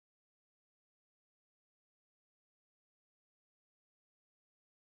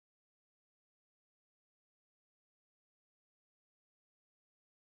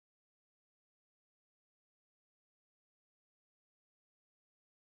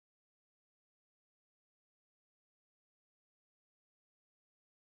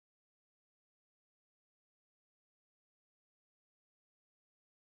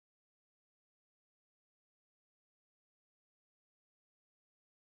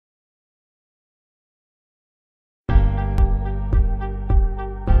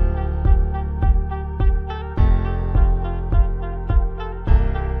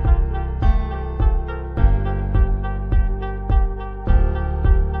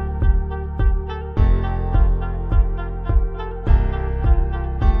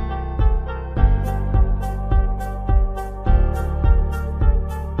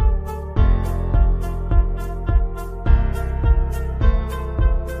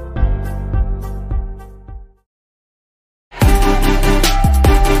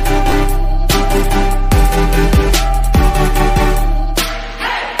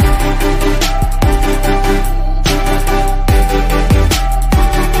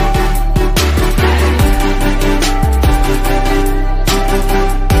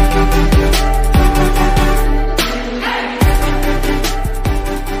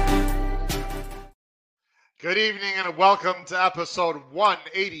and welcome to episode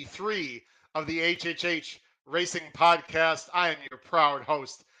 183 of the HHH Racing Podcast. I am your proud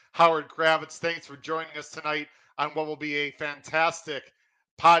host, Howard Kravitz. Thanks for joining us tonight on what will be a fantastic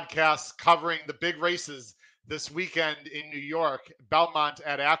podcast covering the big races this weekend in New York, Belmont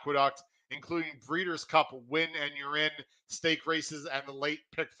at Aqueduct, including Breeders' Cup Win and You're In, stake races, and the late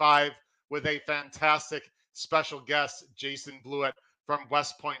pick five with a fantastic special guest, Jason Blewitt from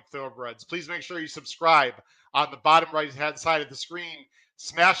West Point Thoroughbreds. Please make sure you subscribe on the bottom right-hand side of the screen.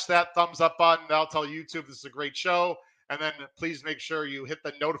 Smash that thumbs up button. That'll tell YouTube this is a great show. And then please make sure you hit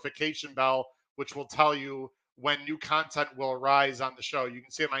the notification bell, which will tell you when new content will arise on the show. You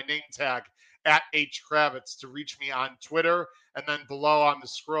can see my name tag at H Kravitz to reach me on Twitter. And then below on the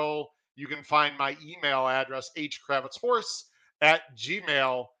scroll, you can find my email address,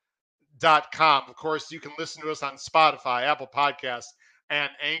 hkravitzhorse@gmail.com. Of course, you can listen to us on Spotify, Apple Podcasts, and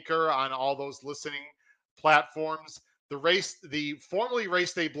Anchor on all those listening platforms. The formerly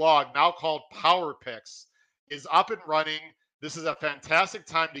Race Day blog, now called Power Picks, is up and running. This is a fantastic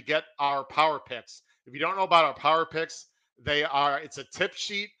time to get our Power Picks. If you don't know about our Power Picks, it's a tip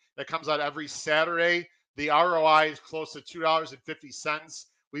sheet that comes out every Saturday. The ROI is close to $2.50.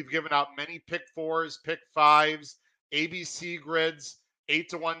 We've given out many pick fours, pick fives, ABC grids,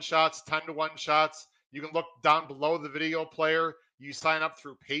 8-to-1 shots, 10-to-1 shots. You can look down below the video player. You sign up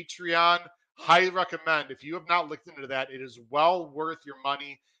through Patreon. Highly recommend. If you have not looked into that, it is well worth your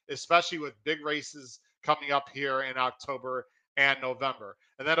money, especially with big races coming up here in October and November.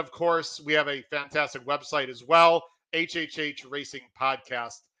 And then, of course, we have a fantastic website as well,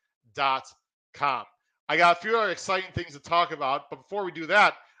 hhhracingpodcast.com. I got a few other exciting things to talk about, but before we do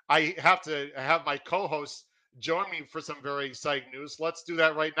that, I have to have my co-hosts join me for some very exciting news. Let's do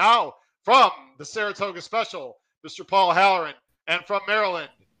that right now. From the Saratoga Special, Mr. Paul Halloran, and from Maryland,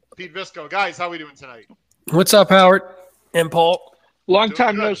 Pete Visco. Guys, how are we doing tonight? What's up, Howard and Paul? Long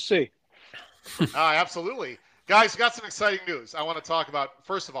time no see. Absolutely. Guys, got some exciting news I want to talk about.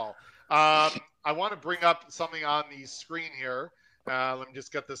 First of all, I want to bring up something on the screen here. Let me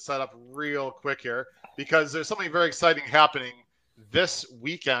just get this set up real quick here, because there's something very exciting happening this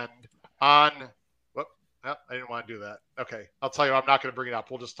weekend on I didn't want to do that. Okay. I'll tell you, I'm not going to bring it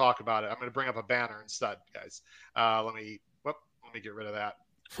up. We'll just talk about it. I'm going to bring up a banner instead, guys. Let me get rid of that.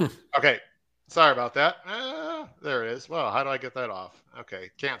 Okay. Sorry about that. There it is. Well, how do I get that off?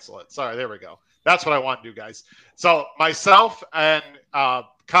 Okay. Cancel it. Sorry. There we go. That's what I want to do, guys. So myself and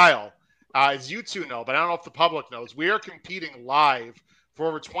Kyle, as you two know, but I don't know if the public knows, we are competing live for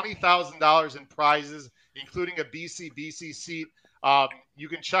over $20,000 in prizes, including a BC seat. You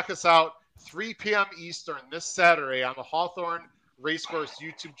can check us out 3 p.m. Eastern this Saturday on the Hawthorne Racecourse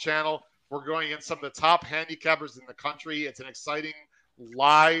YouTube channel. We're going against some of the top handicappers in the country. It's an exciting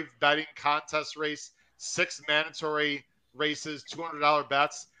live betting contest race, 6 mandatory races, $200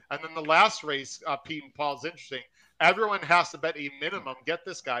 bets. And then the last race, Pete and Paul, is interesting. Everyone has to bet a minimum, get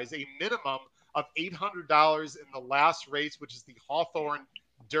this, guys, a minimum of $800 in the last race, which is the Hawthorne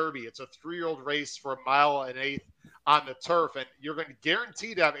Derby. It's a 3-year-old race for 1.8 miles on the turf, and you're going to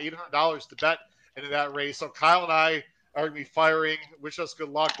guarantee to have $800 to bet into that race. So Kyle and I are going to be firing. Wish us good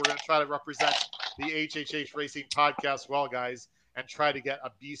luck. We're going to try to represent the HHH Racing Podcast well, guys, and try to get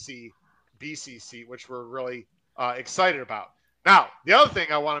a BC seat, which we're really excited about. Now, the other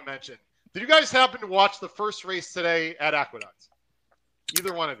thing I want to mention, did you guys happen to watch the first race today at Aqueduct?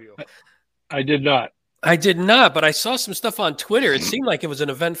 Either one of you? I did not. I did not, but I saw some stuff on Twitter. It seemed like it was an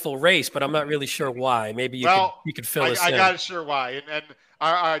eventful race, but I'm not really sure why. Maybe you could fill us in. I got sure why, and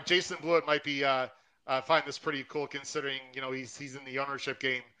our Jason Blewitt might be find this pretty cool, considering he's in the ownership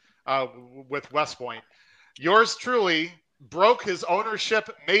game with West Point. Yours truly broke his ownership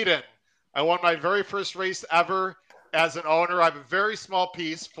maiden. I won my very first race ever as an owner. I have a very small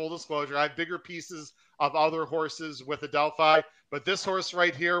piece, full disclosure. I have bigger pieces of other horses with Adelphi, but this horse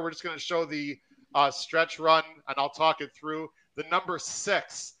right here, we're just going to show the stretch run, and I'll talk it through. The number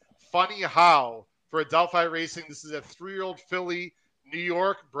 6, Funny How, for Adelphi Racing. This is a 3-year-old filly, New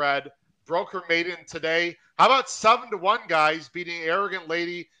York bred. Broke her maiden today. How about 7-1, guys, beating Arrogant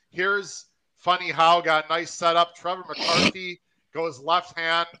Lady? Here's Funny How, got a nice setup. Trevor McCarthy goes left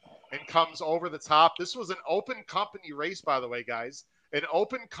hand and comes over the top. This was an open company race, by the way, guys. An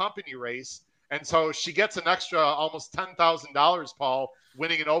open company race. And so she gets an extra almost $10,000, Paul,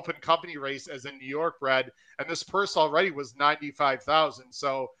 winning an open company race as a New York bred. And this purse already was $95,000.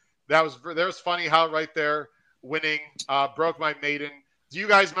 So there's Funny How right there, winning, broke my maiden. Do you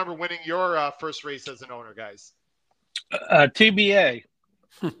guys remember winning your first race as an owner, guys? TBA.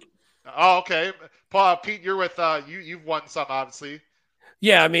 Oh, okay. Paul, Pete, you're with you've won some, obviously.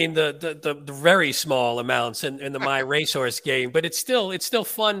 Yeah, I mean the very small amounts in the my racehorse game, but it's still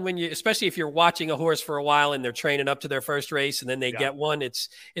fun when you, especially if you're watching a horse for a while and they're training up to their first race and then they get one. It's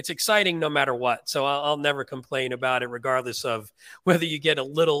exciting no matter what. So I'll never complain about it, regardless of whether you get a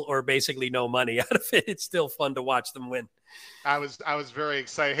little or basically no money out of it. It's still fun to watch them win. I was very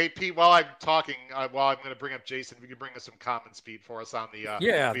excited. Hey Pete, while I'm talking, while I'm going to bring up Jason, if you could bring us some comment speed for us on the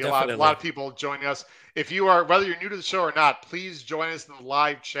definitely. a lot of people joining us. If you are, whether you're new to the show or not, please join us in the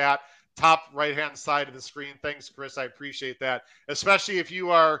live chat, top right hand side of the screen. Thanks, Chris. I appreciate that. Especially if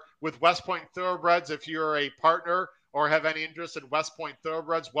you are with West Point Thoroughbreds, if you're a partner or have any interest in West Point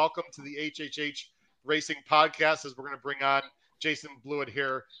Thoroughbreds, welcome to the HHH Racing Podcast. As we're going to bring on Jason Blewitt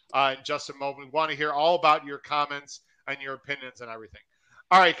here in just a moment. We want to hear all about your comments and your opinions and everything.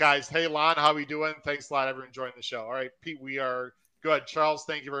 All right, guys. Hey, Lon, how we doing? Thanks a lot, everyone enjoying the show. All right, Pete, we are good. Charles,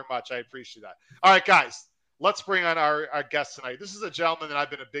 thank you very much. I appreciate that. All right, guys, let's bring on our guest tonight. This is a gentleman that I've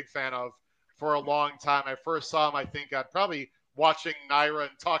been a big fan of for a long time. I first saw him, I think, probably watching Naira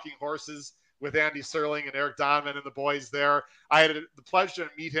and Talking Horses with Andy Serling and Eric Donovan and the boys there. I had the pleasure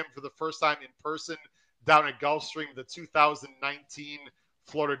to meet him for the first time in person down at Gulfstream, the 2019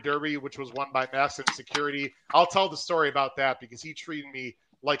 Florida Derby, which was won by Maximum Security. I'll tell the story about that because he treated me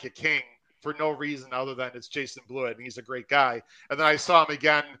like a king for no reason other than it's Jason Blewitt, and he's a great guy. And then I saw him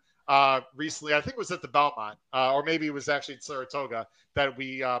again recently. I think it was at the Belmont, or maybe it was actually at Saratoga that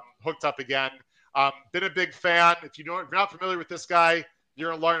we hooked up again. Been a big fan. If you're not familiar with this guy, you're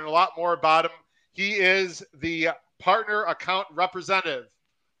going to learn a lot more about him. He is the partner account representative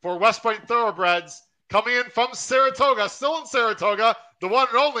for West Point Thoroughbreds, coming in from Saratoga, still in Saratoga, the one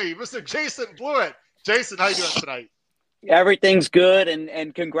and only Mr. Jason Blewitt. Jason, how you doing tonight? Everything's good,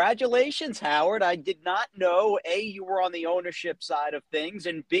 and congratulations, Howard. I did not know, A, you were on the ownership side of things,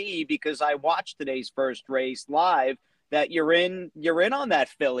 and B, because I watched today's first race live, that you're in on that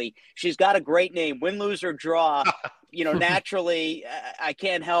filly. She's got a great name, win, lose, or draw. Naturally, I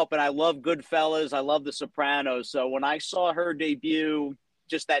can't help it. I love Goodfellas. I love The Sopranos. So when I saw her debut,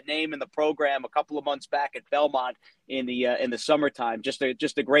 just that name in the program a couple of months back at Belmont in the summertime, just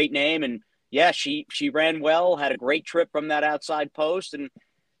a great name. And yeah, she ran well, had a great trip from that outside post. And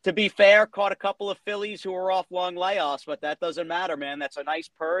to be fair, caught a couple of fillies who were off long layoffs, but that doesn't matter, man. That's a nice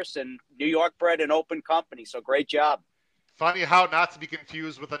purse and New York bred and open company. So great job. Funny how not to be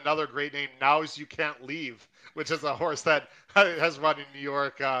confused with another great name, Nows You Can't Leave, which is a horse that has run in New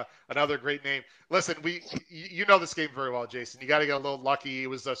York. Another great name. Listen, you know this game very well, Jason. You got to get a little lucky. It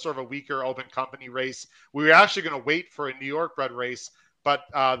was a sort of a weaker open company race. We were actually going to wait for a New York bred race, but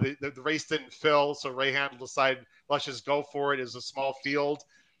the race didn't fill, so Ray Handel decided, let's just go for it. It's a small field.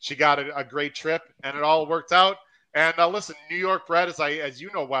 She got a great trip, and it all worked out. And listen, New York bred, as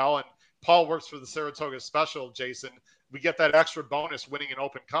you know well, and Paul works for the Saratoga Special, Jason, we get that extra bonus winning an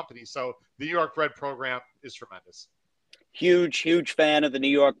open company. So the New York bred program is tremendous. Huge fan of the New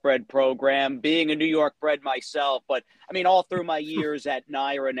York bred program, being a New York bred myself. But I mean, all through my years at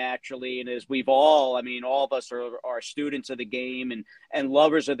Naira, naturally, and as we've all of us are students of the game and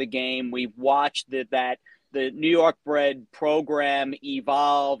lovers of the game. We've watched that the New York bred program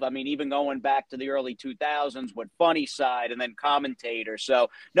evolve. I mean, even going back to the early 2000s with Funny Side and then Commentator. So,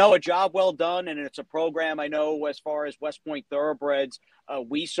 no, a job well done. And it's a program I know as far as West Point Thoroughbreds,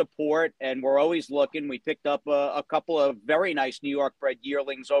 we support, and we're always looking. We picked up a couple of very nice New York bred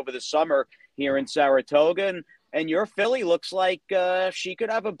yearlings over the summer here in Saratoga. And your filly looks like she could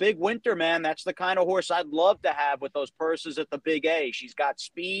have a big winter, man. That's the kind of horse I'd love to have with those purses at the Big A. She's got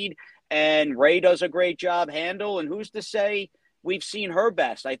speed, and Ray does a great job handle. And who's to say we've seen her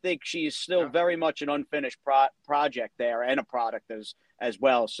best? I think she's still very much an unfinished project there and a product as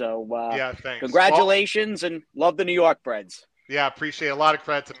well. So thanks. Congratulations, and love the New York breds. Yeah, appreciate it. A lot of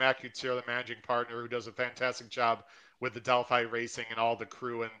credit to Matt Couture, the managing partner, who does a fantastic job with the Delphi Racing and all the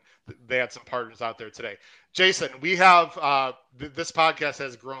crew, and they had some partners out there today. Jason, we have this podcast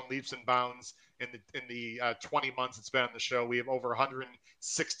has grown leaps and bounds in the 20 months it's been on the show. We have over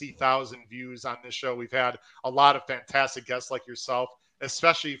 160,000 views on this show. We've had a lot of fantastic guests like yourself,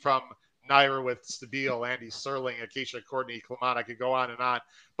 especially from Naira with Stabile, Andy Serling, Acacia Courtney, Clement. I could go on and on.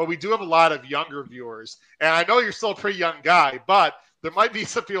 But we do have a lot of younger viewers. And I know you're still a pretty young guy, but there might be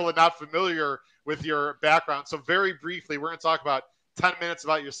some people that are not familiar with your background. So very briefly, we're going to talk about 10 minutes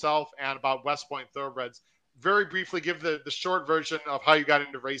about yourself and about West Point Thoroughbreds. Very briefly, give the short version of how you got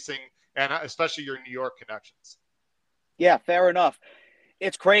into racing and especially your New York connections. Yeah, fair enough.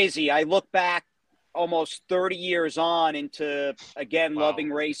 It's crazy. I look back almost 30 years on into, again, loving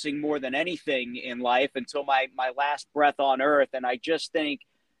racing more than anything in life until my last breath on earth. And I just think,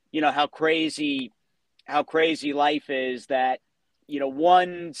 how crazy life is that,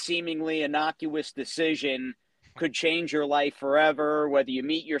 one seemingly innocuous decision could change your life forever, whether you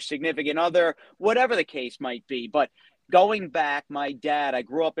meet your significant other, whatever the case might be. But going back, my dad, I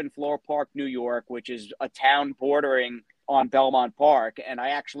grew up in Floral Park, New York, which is a town bordering on Belmont Park. And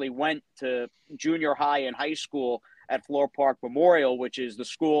I actually went to junior high and high school at Floral Park Memorial, which is the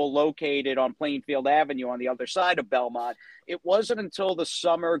school located on Plainfield Avenue on the other side of Belmont. It wasn't until the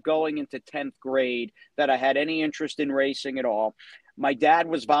summer going into 10th grade that I had any interest in racing at all. My dad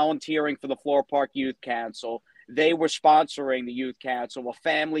was volunteering for the Floral Park Youth Council. They were sponsoring the Youth Council, a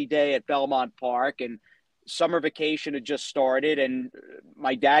family day at Belmont Park, and summer vacation had just started, and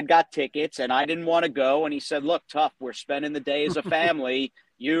my dad got tickets, and I didn't want to go. And he said, look, Tough, we're spending the day as a family.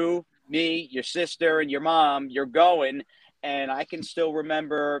 You, me, your sister, and your mom, you're going. And I can still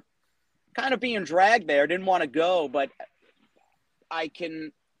remember kind of being dragged there. Didn't want to go, but I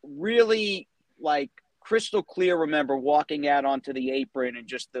can really, crystal clear remember walking out onto the apron and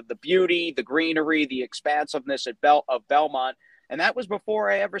just the beauty, the greenery, the expansiveness of Belmont. And that was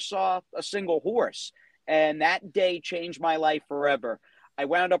before I ever saw a single horse. And that day changed my life forever. I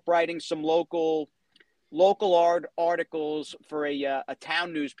wound up writing some local articles for a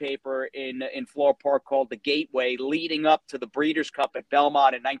town newspaper in Floral Park called The Gateway, leading up to the Breeders' Cup at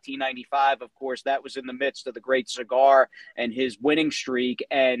Belmont in 1995. Of course, that was in the midst of the Great Cigar and his winning streak.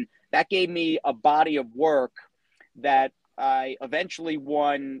 And that gave me a body of work that I eventually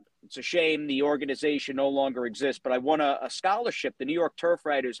won. It's a shame the organization no longer exists, but I won a scholarship. The New York Turf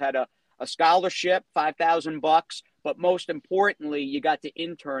Riders had a scholarship, $5,000, but most importantly, you got to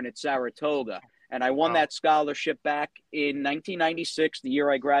intern at Saratoga. And I won that scholarship back in 1996, the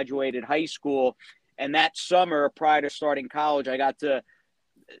year I graduated high school. And that summer, prior to starting college, I got to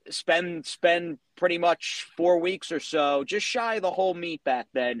spend pretty much 4 weeks or so, just shy of the whole meet back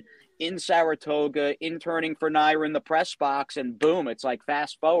then, in Saratoga, interning for Naira in the press box. And boom, it's like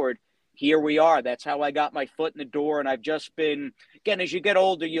fast forward. Here we are. That's how I got my foot in the door. And I've just been, again, as you get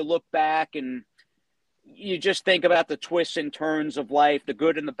older, you look back and you just think about the twists and turns of life, the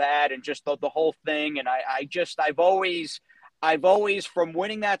good and the bad, and just the whole thing. And I've always, from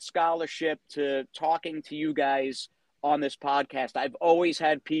winning that scholarship to talking to you guys on this podcast, I've always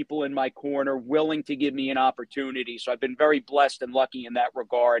had people in my corner willing to give me an opportunity. So I've been very blessed and lucky in that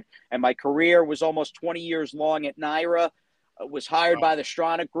regard. And my career was almost 20 years long at Naira. Was hired by the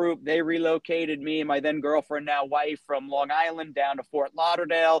Stronach Group. They relocated me and my then girlfriend, now wife, from Long Island down to Fort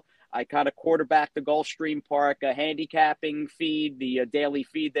Lauderdale. I kind of quarterbacked the Gulfstream Park handicapping feed, the daily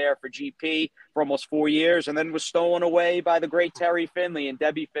feed there for GP for almost 4 years, and then was stolen away by the great Terry Finley and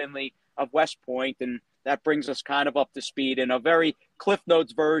Debbie Finley of West Point. And that brings us kind of up to speed in a very Cliff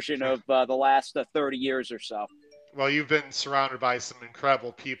Notes version of the last 30 years or so. Well, you've been surrounded by some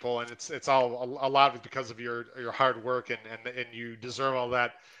incredible people, and it's all a lot of it because of your hard work, and you deserve all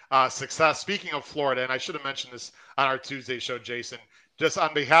that success. Speaking of Florida, and I should have mentioned this on our Tuesday show, Jason, just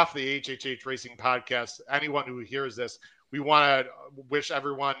on behalf of the HHH Racing Podcast, anyone who hears this, we want to wish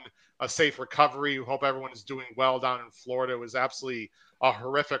everyone a safe recovery. We hope everyone is doing well down in Florida. It was absolutely a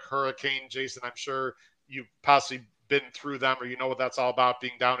horrific hurricane, Jason. I'm sure you've possibly been through them, or you know what that's all about,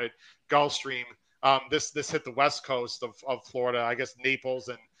 being down at Gulfstream. This hit the west coast of Florida, I guess Naples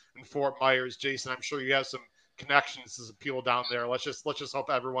and Fort Myers. Jason, I'm sure you have some connections to some people down there. Let's just hope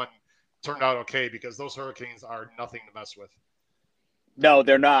everyone turned out okay, because those hurricanes are nothing to mess with. No,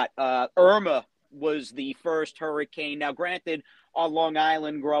 they're not. Irma was the first hurricane. Now, granted, on Long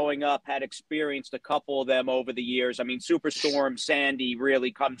Island growing up, had experienced a couple of them over the years. I mean, Superstorm Sandy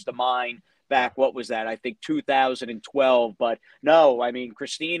really comes to mind back, what was that? I think 2012. But no, I mean,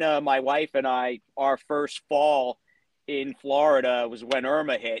 Christina, my wife, and I, our first fall in Florida was when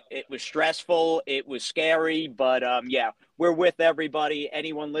Irma hit. It was stressful. It was scary. But yeah, we're with everybody.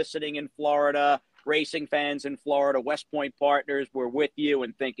 Anyone listening in Florida, racing fans in Florida, West Point partners, we're with you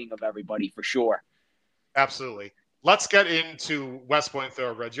and thinking of everybody for sure. Absolutely. Let's get into West Point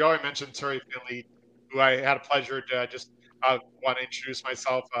Thoroughbreds. You already mentioned Terry Finley, who I had a pleasure to just want to introduce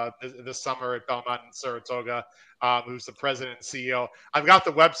myself this summer at Belmont and Saratoga, who's the president and CEO. I've got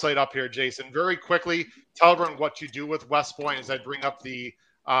the website up here, Jason. Very quickly, tell everyone what you do with West Point as I bring up the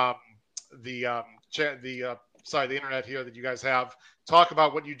internet here that you guys have. Talk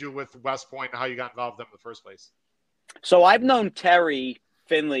about what you do with West Point and how you got involved with them in the first place. So I've known Terry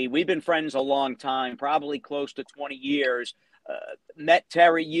Finley. We've been friends a long time, probably close to 20 years. Met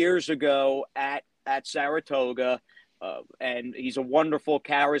Terry years ago at Saratoga. And he's a wonderful,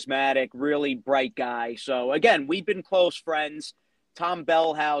 charismatic, really bright guy. So, again, we've been close friends. Tom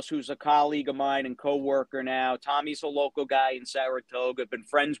Bellhouse, who's a colleague of mine and coworker now. Tommy's a local guy in Saratoga. Been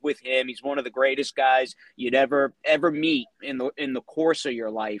friends with him. He's one of the greatest guys you'd ever meet in the course of your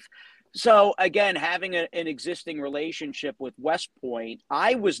life. So again, having an existing relationship with West Point,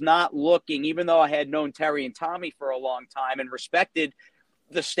 I was not looking, even though I had known Terry and Tommy for a long time and respected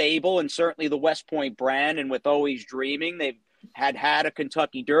the stable and certainly the West Point brand. And with Always Dreaming, they've had a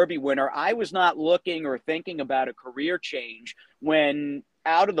Kentucky Derby winner. I was not looking or thinking about a career change when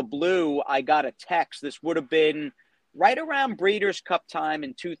out of the blue, I got a text. This would have been right around Breeders' Cup time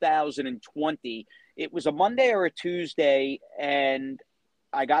in 2020. It was a Monday or a Tuesday, and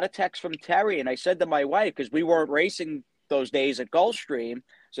I got a text from Terry, and I said to my wife, because we weren't racing those days at Gulfstream,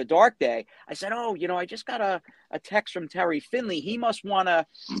 it's a dark day. I said, I just got a text from Terry Finley. He must want to,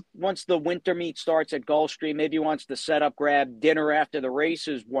 once the winter meet starts at Gulfstream, maybe he wants to set up, grab dinner after the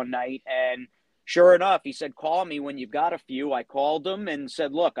races one night. And sure enough, he said, call me when you've got a few. I called him and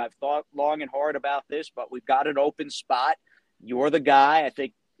said, look, I've thought long and hard about this, but we've got an open spot. You're the guy. I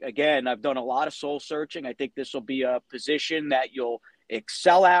think, again, I've done a lot of soul searching. I think this will be a position that you'll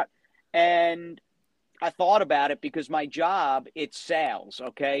excel at. And I thought about it because my job, it's sales.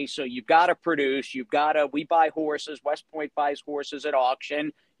 Okay. So you've got to produce, we buy horses. West Point buys horses at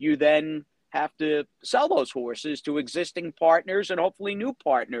auction. You then have to sell those horses to existing partners and hopefully new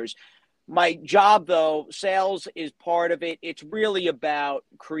partners. My job, though, sales is part of it. It's really about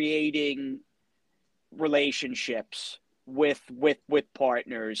creating relationships with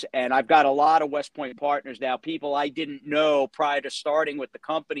partners. And I've got a lot of West Point partners now, people I didn't know prior to starting with the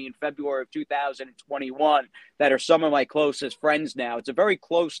company in February of 2021 that are some of my closest friends now. It's a very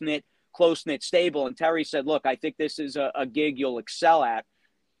close-knit stable. And Terry said, look, I think this is a gig you'll excel at.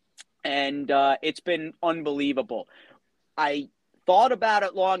 And it's been unbelievable. I thought about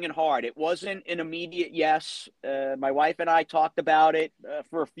it long and hard. It wasn't an immediate yes. My wife and I talked about it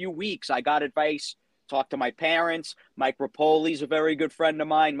for a few weeks. I got advice, talked to my parents. Mike Rapoli's a very good friend of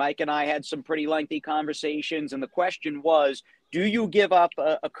mine. Mike and I had some pretty lengthy conversations. And the question was, do you give up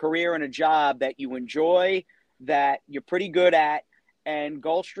a career and a job that you enjoy, that you're pretty good at? And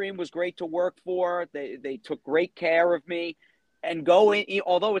Gulfstream was great to work for. They took great care of me. And go in,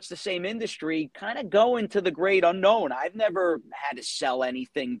 although it's the same industry, kind of go into the great unknown. I've never had to sell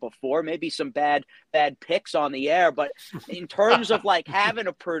anything before, maybe some bad picks on the air. But in terms of like having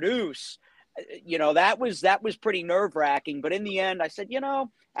to produce, that was pretty nerve wracking. But in the end, I said,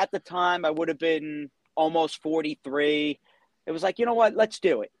 at the time I would have been almost 43. It was like, you know what, let's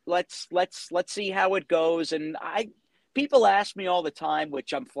do it. Let's see how it goes. And people ask me all the time,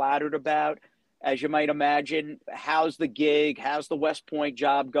 which I'm flattered about, as you might imagine, how's the gig? How's the West Point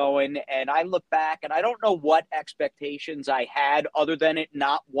job going? And I look back and I don't know what expectations I had other than it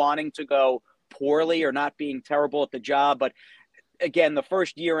not wanting to go poorly or not being terrible at the job. But again, the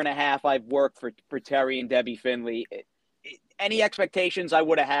first year and a half I've worked for Terry and Debbie Finley, any expectations I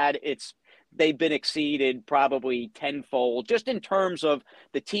would have had, they've been exceeded probably tenfold, just in terms of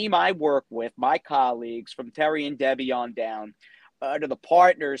the team I work with, my colleagues from Terry and Debbie on down. To the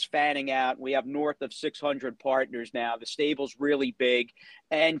partners fanning out. We have north of 600 partners now. The stable's really big.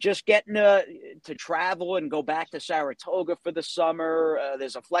 And just getting to travel and go back to Saratoga for the summer.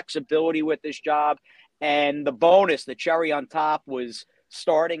 There's a flexibility with this job. And the bonus, the cherry on top, was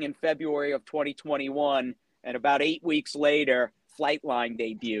starting in February of 2021. And about 8 weeks later, Flightline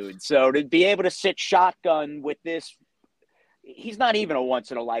debuted. So to be able to sit shotgun with this, he's not even a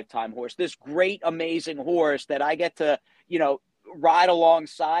once-in-a-lifetime horse. This great, amazing horse that I get to, ride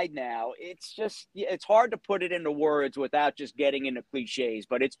alongside now. It's hard to put it into words without just getting into cliches,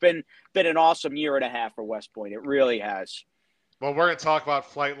 but it's been an awesome year and a half for West Point. It really has. Well, we're going to talk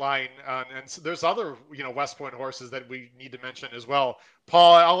about Flightline, and so there's other, West Point horses that we need to mention as well.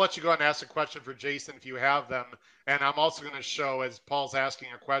 Paul, I'll let you go and ask a question for Jason if you have them, and I'm also going to show, as Paul's asking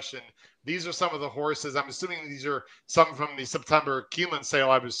a question, these are some of the horses. I'm assuming these are some from the September Keeneland sale,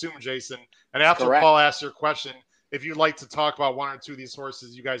 I would assume, Jason. And after Correct. Paul asks your question, if you'd like to talk about one or two of these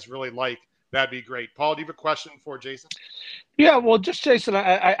horses you guys really like, that'd be great. Paul, do you have a question for Jason? Yeah, well, just Jason,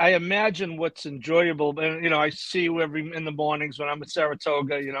 I imagine what's enjoyable. And, I see you in the mornings when I'm at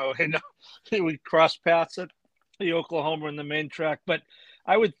Saratoga, and we cross paths at the Oklahoma and the main track. But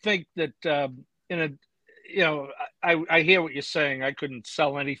I would think that I hear what you're saying. I couldn't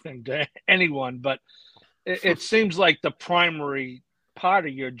sell anything to anyone, but it seems like the primary part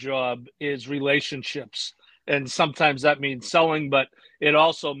of your job is relationships. And sometimes that means selling, but it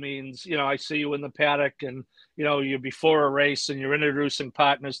also means, I see you in the paddock and, you're before a race and you're introducing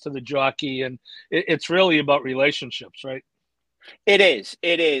partners to the jockey. And it's really about relationships, right? It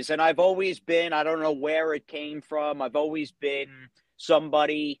is. And I've always been, I don't know where it came from. I've always been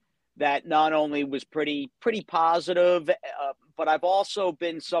somebody that not only was pretty positive, but I've also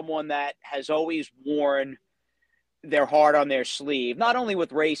been someone that has always worn their heart on their sleeve, not only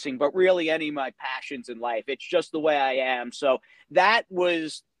with racing, but really any of my passions in life. It's just the way I am. So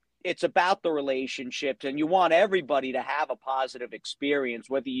it's about the relationships, and you want everybody to have a positive experience,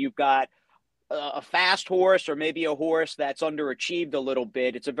 whether you've got a fast horse or maybe a horse that's underachieved a little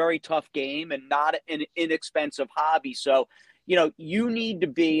bit. It's a very tough game and not an inexpensive hobby. So, you need to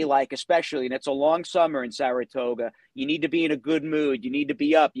be like, especially, and it's a long summer in Saratoga, you need to be in a good mood. You need to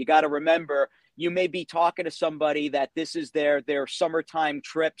be up. You got to remember, you may be talking to somebody that this is their summertime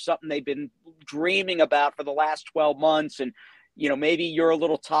trip, something they've been dreaming about for the last 12 months. And, maybe you're a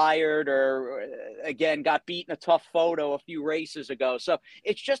little tired or, again, got beaten a tough photo a few races ago. So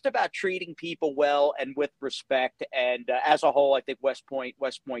it's just about treating people well and with respect. And as a whole, I think West Point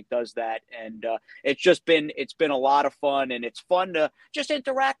does that. And it's been a lot of fun. And it's fun to just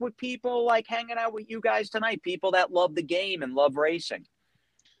interact with people, like hanging out with you guys tonight, people that love the game and love racing.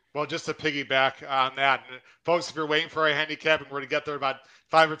 Well, just to piggyback on that, and folks, if you're waiting for our handicapping, we're going to get there in about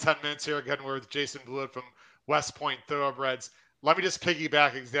 5 or 10 minutes here. Again, we're with Jason Blewitt from West Point Thoroughbreds. Let me just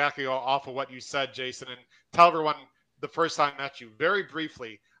piggyback exactly off of what you said, Jason, and tell everyone the first time I met you. Very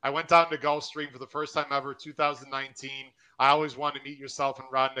briefly, I went down to Gulfstream for the first time ever, 2019. I always wanted to meet yourself and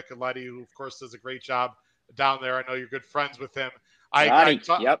Ron Nicoletti, who, of course, does a great job down there. I know you're good friends with him. Ronnie,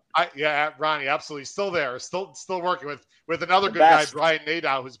 yep. Ronnie, absolutely. Still there. Still working with another good guy, Brian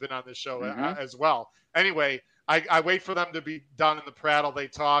Nadeau, who's been on this show as well. Anyway, I wait for them to be done in the Prattle. They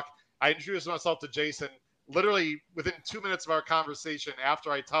talk. I introduce myself to Jason. Literally within 2 minutes of our conversation, after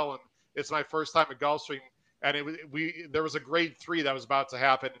I tell him it's my first time at Gulfstream, and there was a grade 3 that was about to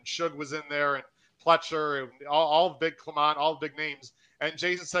happen, and Shug was in there, and Pletcher, and all the big Clement, all the big names. And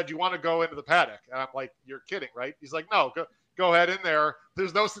Jason said, "You want to go into the paddock?" And I'm like, "You're kidding, right?" He's like, "No, go ahead in there."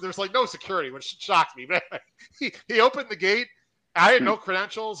 There's no security, which shocked me. He opened the gate. I had no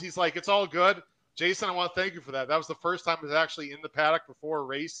credentials. He's like, "It's all good." Jason, I want to thank you for that. That was the first time I was actually in the paddock before a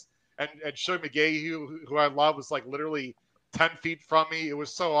race. And Shug McGahee, who I love, was like literally 10 feet from me. It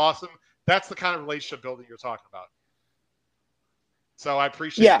was so awesome. That's the kind of relationship building you're talking about. So I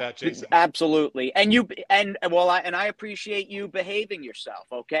appreciate that, Jason. Absolutely. And I appreciate you behaving yourself,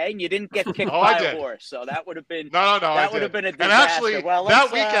 okay? And you didn't get kicked by a horse, so that would have been that would have been a disaster. And actually,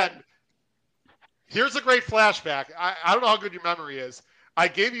 that weekend, here's a great flashback. I don't know how good your memory is. I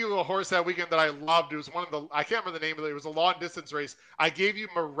gave you a horse that weekend that I loved. It was I can't remember the name of it. It was a long distance race. I gave you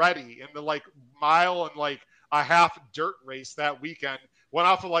Moretti in the mile and a half dirt race that weekend. Went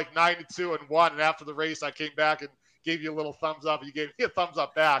off of 9-2 and won. And after the race, I came back and gave you a little thumbs up. You gave me a thumbs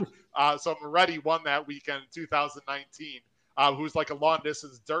up back. So Moretti won that weekend in 2019. Who's like a long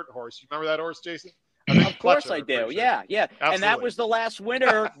distance dirt horse. You remember that horse, Jason? Of course I do. Sure. Yeah. Absolutely. And that was the last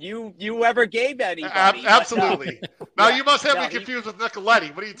winner you ever gave anybody. Absolutely. Now you must have me confused with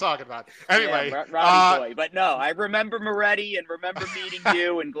Nicoletti. What are you talking about? Anyway, Roddy boy. But no, I remember Moretti and remember meeting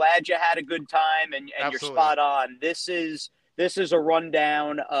you, and glad you had a good time. And you're spot on. This is a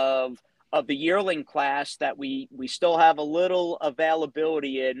rundown of the yearling class that we still have a little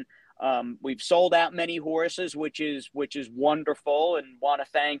availability in. We've sold out many horses, which is wonderful, and want to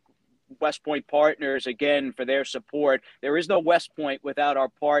thank West Point partners again for their support. There is no West Point without our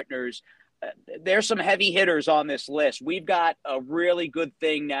partners. There's some heavy hitters on this list. We've got a really good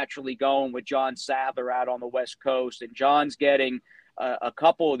thing naturally going with John Sadler out on the West Coast, and John's getting a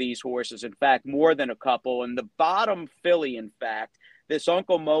couple of these horses. In fact, more than a couple. And the bottom filly, in fact, this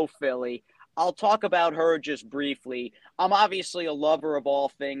Uncle Mo filly, I'll talk about her just briefly. I'm obviously a lover of all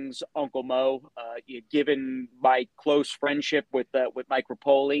things Uncle Mo, given my close friendship with Mike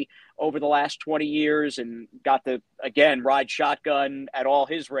Rapoli over the last 20 years, and got to, again, ride shotgun at all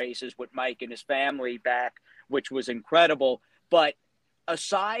his races with Mike and his family back, which was incredible. But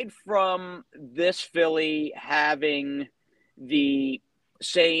aside from this filly having the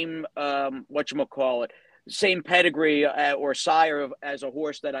same, same pedigree or sire as a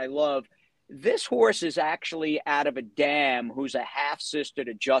horse that I love, this horse is actually out of a dam who's a half-sister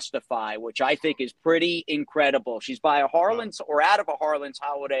to Justify, which I think is pretty incredible. She's by a Harlan's or out of a Harlan's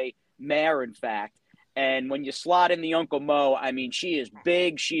Holiday mare, in fact. And when you slot in the Uncle Mo, I mean, she is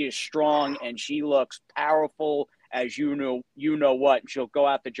big, she is strong, and she looks powerful as you know what. She'll go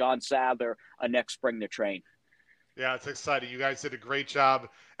out to John Sadler next spring to train. Yeah, it's exciting. You guys did a great job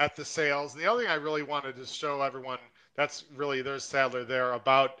at the sales. And the other thing I really wanted to show everyone, there's Sadler there,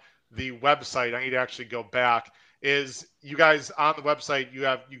 about the website, I need to actually go back, is you guys on the website,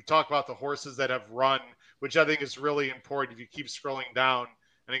 you talk about the horses that have run, which I think is really important if you keep scrolling down.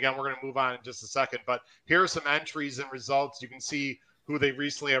 And again, we're going to move on in just a second, but here are some entries and results. You can see who they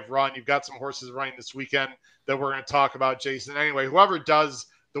recently have run. You've got some horses running this weekend that we're going to talk about, Jason. Anyway, whoever does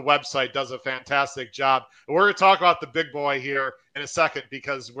the website does a fantastic job. And we're going to talk about the big boy here in a second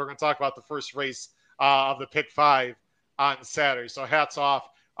because we're going to talk about the first race of the Pick 5 on Saturday. So hats off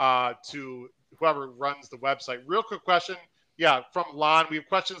to whoever runs the website. Real quick question. Yeah, from Lon. We have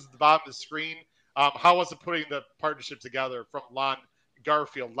questions at the bottom of the screen. How was it putting the partnership together from Lon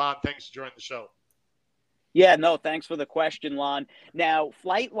Garfield? Lon, thanks for joining the show. Yeah, no, thanks for the question, Lon. Now,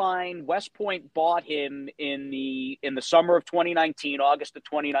 Flightline, West Point bought him in the summer of 2019, August of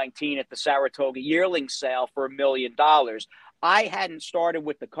 2019, at the Saratoga yearling sale for $1 million. I hadn't started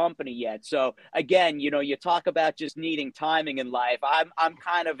with the company yet. So again, you talk about just needing timing in life. I'm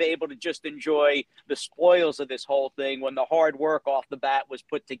kind of able to just enjoy the spoils of this whole thing when the hard work off the bat was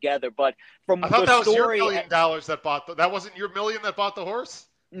put together. But from I thought the that was story, your $1 million that bought that wasn't your million that bought the horse?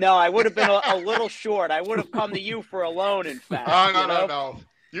 No, I would have been a little short. I would have come to you for a loan, in fact. Oh, no.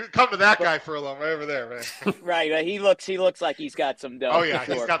 You come to that guy for a loan right over there, man. Right. He looks like he's got some dough. Oh, yeah,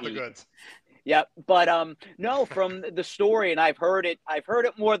 he's got the goods. Yeah, but no, from the story, and I've heard it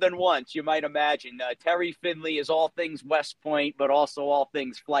more than once, you might imagine. Terry Finley is all things West Point, but also all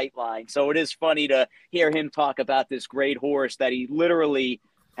things Flightline. So it is funny to hear him talk about this great horse that he literally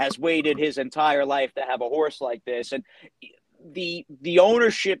has waited his entire life to have a horse like this. And the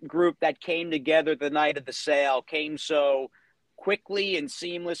ownership group that came together the night of the sale came so quickly and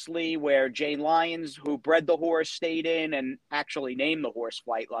seamlessly, where Jane Lyons, who bred the horse, stayed in and actually named the horse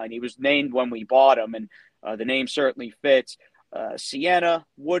Flightline. He was named when we bought him, and the name certainly fits. Sienna,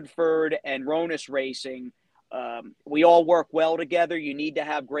 Woodford, and Ronus Racing, we all work well together. You need to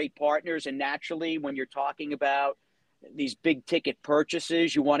have great partners, and naturally, when you're talking about these big ticket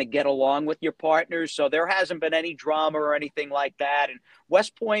purchases, you want to get along with your partners. So there hasn't been any drama or anything like that. And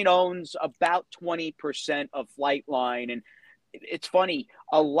West Point owns about 20% of Flightline. And it's funny,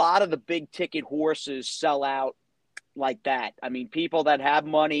 a lot of the big ticket horses sell out like that. I mean, people that have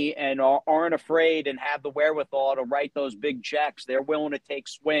money and aren't afraid and have the wherewithal to write those big checks, they're willing to take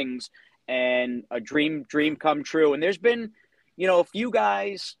swings, and a dream come true. And there's been, a few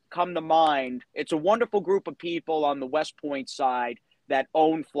guys come to mind. It's a wonderful group of people on the West Point side that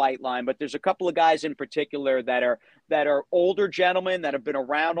own Flightline, but there's a couple of guys in particular that are older gentlemen that have been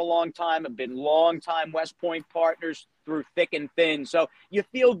around a long time, have been long-time West Point partners through thick and thin. So you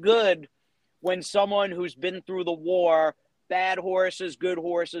feel good when someone who's been through the war, bad horses, good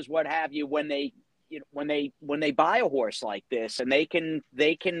horses, what have you, when they buy a horse like this, and they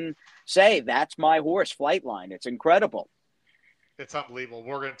can say, that's my horse, Flightline. It's incredible. It's unbelievable.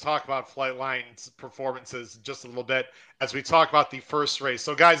 We're going to talk about Flightline's performances in just a little bit as we talk about the first race.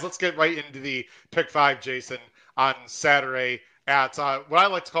 So, guys, let's get right into the Pick 5, Jason, on Saturday at what I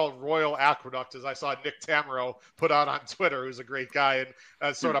like to call Royal Aqueduct, as I saw Nick Tamero put out on Twitter, who's a great guy,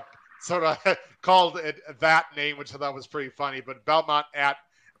 and sort of called it that name, which I thought was pretty funny. But Belmont at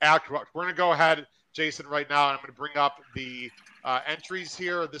Aqueduct. We're going to go ahead, Jason, right now, and I'm going to bring up the entries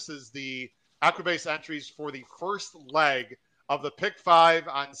here. This is the Aquabase entries for the first leg of the Pick 5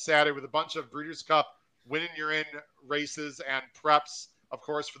 on Saturday, with a bunch of Breeders' Cup winning you're in races and preps, of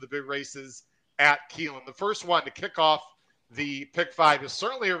course, for the big races at Keeneland. The first one to kick off the Pick 5 is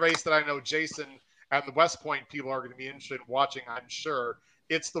certainly a race that I know Jason and the West Point people are going to be interested in watching, I'm sure.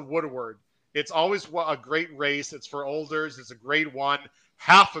 It's the Woodward. It's always a great race. It's for olders. It's a grade one,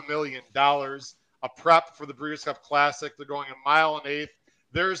 $500,000, a prep for the Breeders' Cup Classic. They're going 1.1 miles.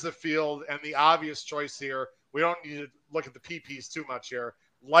 There's the field, and the obvious choice here, we don't need to look at the PPs too much here.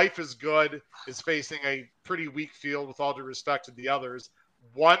 Life is Good is facing a pretty weak field, with all due respect to the others.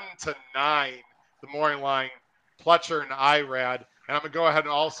 1-9, the morning line, Pletcher and Irad. And I'm going to go ahead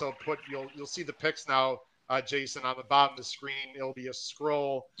and also put, you'll see the picks now, Jason, on the bottom of the screen. It'll be a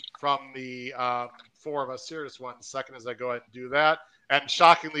scroll from the four of us here. Just 1 second as I go ahead and do that. And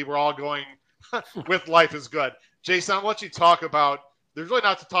shockingly, we're all going with Life is Good. Jason, I'll let you talk about, there's really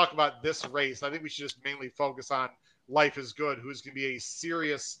not to talk about this race. I think we should just mainly focus on Life is Good, who's going to be a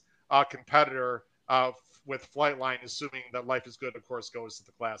serious competitor with Flightline, assuming that Life is Good, of course, goes to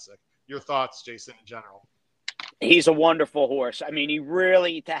the Classic. Your thoughts, Jason, in general? He's a wonderful horse. I mean, he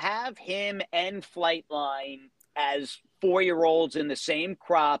really, to have him and Flightline as 4-year-olds in the same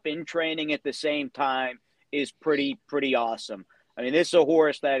crop, in training at the same time, is pretty awesome. I mean, this is a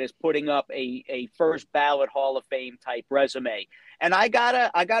horse that is putting up a first ballot Hall of Fame type resume. And I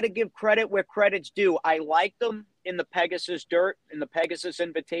gotta give credit where credit's due. I liked him in the Pegasus Dirt, in the Pegasus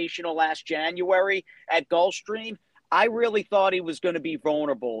Invitational last January at Gulfstream. I really thought he was going to be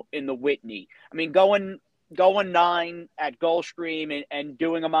vulnerable in the Whitney. I mean, going 9 at Gulfstream and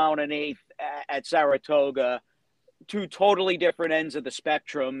doing 1.1 miles at Saratoga, two totally different ends of the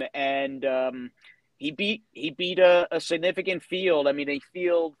spectrum, and he beat a significant field. I mean, a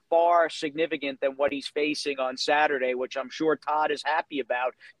field far significant than what he's facing on Saturday, which I'm sure Todd is happy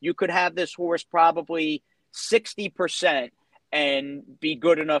about. You could have this horse probably 60% and be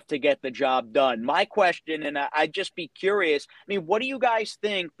good enough to get the job done. My question, and I'd just be curious, I mean, what do you guys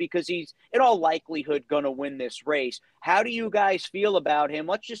think? Because he's in all likelihood going to win this race. How do you guys feel about him?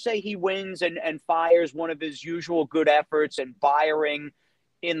 Let's just say he wins and fires one of his usual good efforts and firing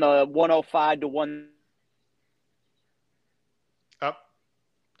in the 105 to 1. Up.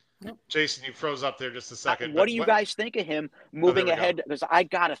 Jason, you froze up there just a second. What do you guys think of him moving ahead? Because I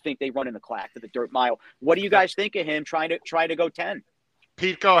gotta think they run in the clack to the dirt mile. What do you guys think of him trying to go 10?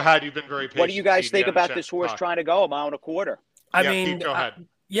 Pete, go ahead. You've been very patient. What do you guys think about this horse trying to go a mile and a quarter? I mean, Pete, go ahead.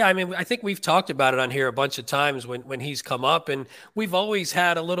 I mean, I think we've talked about it on here a bunch of times when he's come up, and we've always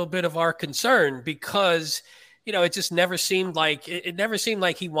had a little bit of our concern because, it just never seemed like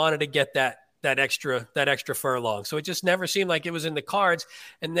he wanted to get that extra furlong. So it just never seemed like it was in the cards.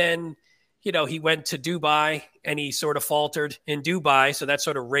 And then, he went to Dubai and he sort of faltered in Dubai. So that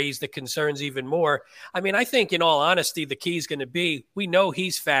sort of raised the concerns even more. I mean, I think in all honesty, the key is going to be, we know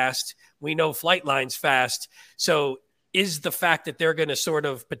he's fast. We know Flightline's fast. So is the fact that they're going to sort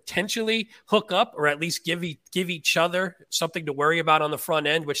of potentially hook up or at least give each other something to worry about on the front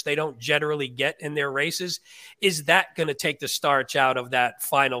end, which they don't generally get in their races, is that going to take the starch out of that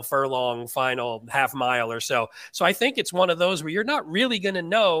final furlong, final half mile or so? So I think it's one of those where you're not really going to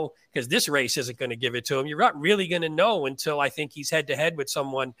know, because this race isn't going to give it to him. You're not really going to know until I think he's head to head with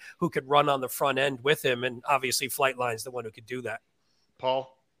someone who could run on the front end with him. And obviously Flightline's the one who could do that.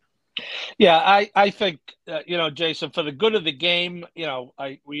 Paul? Yeah, I think, Jason, for the good of the game,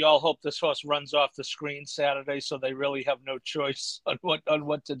 we all hope this horse runs off the screen Saturday, so they really have no choice on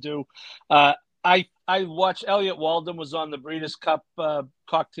what to do. I watched Elliot Walden was on the Breeders' Cup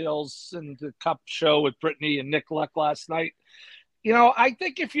cocktails and the Cup show with Brittany and Nick Luck last night. I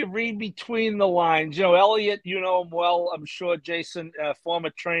think if you read between the lines, Elliot, you know him well, I'm sure, Jason, former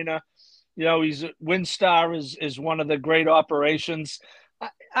trainer. He's WinStar is one of the great operations.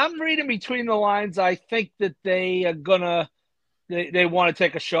 I'm reading between the lines. I think that they are they want to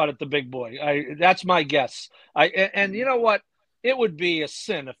take a shot at the big boy. That's my guess. And you know what? It would be a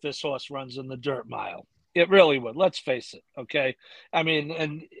sin if this horse runs in the dirt mile. It really would. Let's face it. Okay. I mean,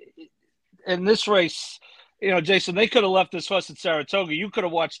 and in this race, Jason, they could have left this horse at Saratoga. You could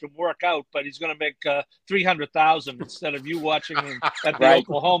have watched him work out, but he's going to make $300,000 instead of you watching him at the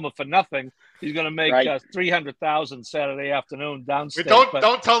Oklahoma for nothing. He's going to make $300,000 Saturday afternoon downstate.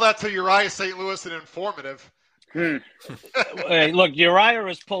 Don't tell that to Uriah St. Louis and Informative. Hey, look, Uriah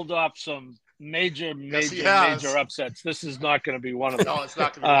has pulled off some major upsets. This is not going to be one of them. No, it's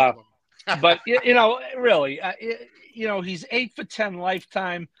not going to be one of them. But really, he's 8 for 10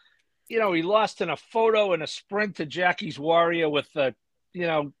 lifetime. He lost in a photo and a sprint to Jackie's Warrior with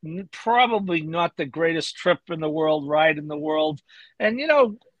probably not the greatest trip in the world, ride in the world. And,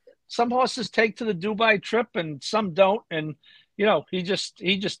 some horses take to the Dubai trip and some don't. And, he just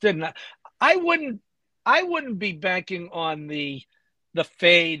didn't. I wouldn't be banking on the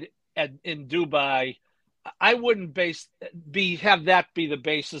fade in Dubai. I wouldn't have that be the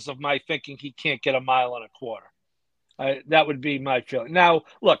basis of my thinking he can't get a mile and a quarter. That would be my feeling. Now,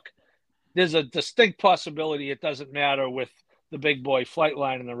 look, there's a distinct possibility it doesn't matter with the big boy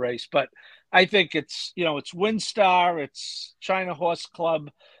Flightline in the race, but I think it's WinStar, it's China Horse Club.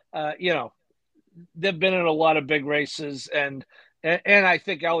 They've been in a lot of big races, and I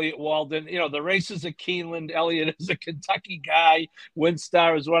think Elliot Walden, the races at Keeneland, Elliot is a Kentucky guy.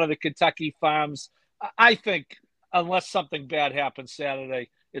 WinStar is one of the Kentucky farms. I think unless something bad happens Saturday,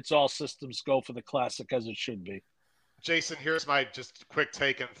 it's all systems go for the Classic as it should be. Jason, here's my just quick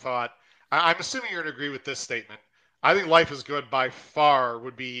take and thought. I'm assuming you're going to agree with this statement. I think Life is Good by far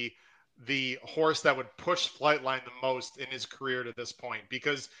would be the horse that would push Flightline the most in his career to this point,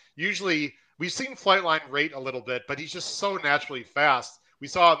 because usually we've seen Flightline rate a little bit, but he's just so naturally fast. We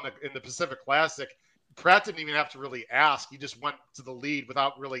saw in the Pacific Classic, Pratt didn't even have to really ask. He just went to the lead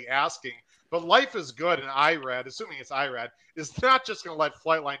without really asking. But Life is Good and IRAD, assuming it's IRAD, is not just going to let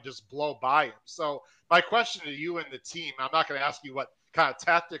Flightline just blow by him. So my question to you and the team, I'm not going to ask you what kind of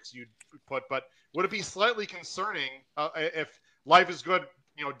tactics you'd put, but would it be slightly concerning if Life is Good,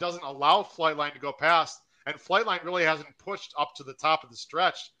 doesn't allow Flightline to go past, and Flightline really hasn't pushed up to the top of the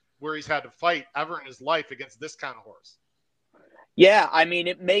stretch where he's had to fight ever in his life against this kind of horse? Yeah, I mean,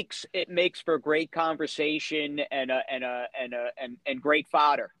 it makes for great conversation and great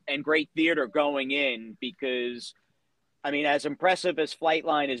fodder and great theater going in, because, I mean, as impressive as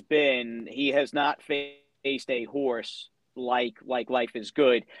Flightline has been, he has not faced faced a horse like Life is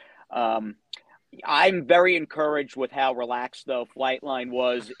Good. I'm very encouraged with how relaxed the Flightline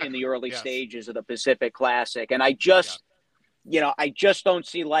was in the early stages of the Pacific Classic. And I just don't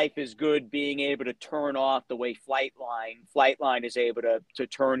see Life is Good being able to turn off the way Flightline is able to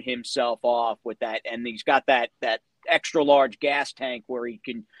turn himself off with that. And he's got that extra large gas tank where he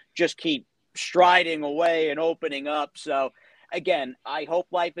can just keep striding away and opening up. So again, I hope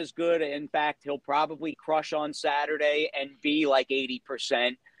Life is Good. In fact, he'll probably crush on Saturday and be like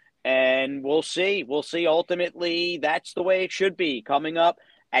 80%. And we'll see. Ultimately, that's the way it should be. Coming up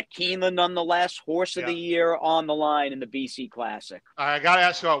at Keeneland, nonetheless, Horse of the Year on the line in the BC Classic. I got to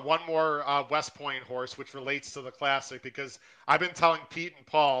ask you about one more West Point horse, which relates to the Classic, because I've been telling Pete and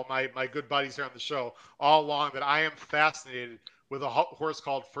Paul, my good buddies here on the show, all along that I am fascinated with a horse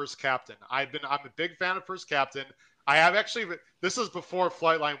called First Captain. I'm a big fan of First Captain. I have actually. This is before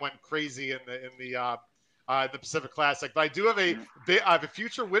Flightline went crazy in the Pacific Classic, but I do have a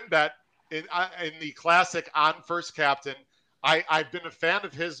future win bet in the Classic on First Captain. I've been a fan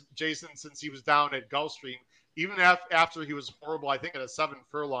of his, Jason, since he was down at Gulfstream, even after he was horrible, I think, at a 7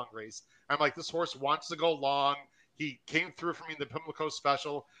 furlong race. I'm like, this horse wants to go long. He came through for me in the Pimlico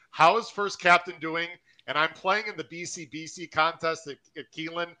Special. How is First Captain doing? And I'm playing in the BC contest at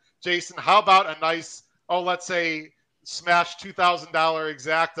Keeneland. Jason, how about a nice, let's say, smash $2,000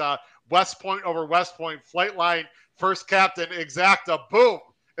 exacta, West Point over West Point, Flightline, First Captain, exacta, boom,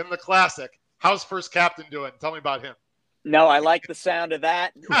 in the Classic. How's First Captain doing? Tell me about him. No, I like the sound of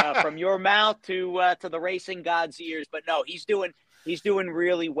that from your mouth to the racing god's ears. But no, he's doing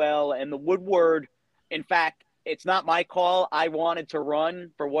really well. And the Woodward, in fact, it's not my call. I wanted to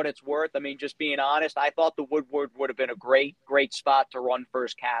run for what it's worth. I mean, just being honest, I thought the Woodward would have been a great spot to run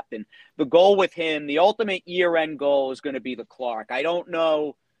First Captain. The goal with him, the ultimate year-end goal is going to be the Clark. I don't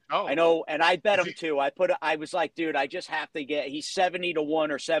know. Oh. I know, and I bet him too. I was like, dude, I just have to get. He's 70-1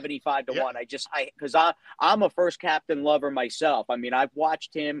 or 75-1. Because I'm a First Captain lover myself. I mean, I've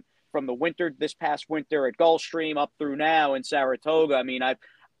watched him from this past winter at Gulfstream up through now in Saratoga. I mean,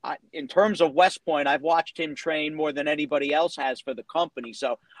 in terms of West Point, I've watched him train more than anybody else has for the company.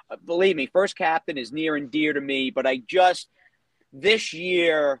 So believe me, First Captain is near and dear to me. But this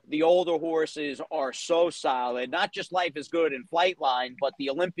year, the older horses are so solid. Not just Life is Good and Flightline, but the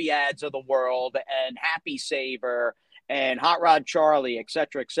Olympiads of the world and Happy Saver and Hot Rod Charlie, et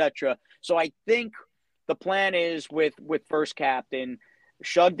cetera, et cetera. So I think the plan is with First Captain,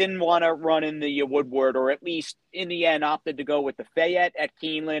 Shug didn't want to run in the Woodward, or at least in the end opted to go with the Fayette at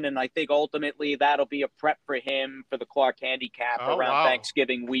Keeneland. And I think ultimately that'll be a prep for him for the Clark Handicapper around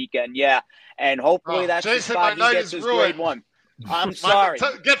Thanksgiving weekend. Yeah. And hopefully that's Jason, the spot he gets his grade 1. I'm sorry.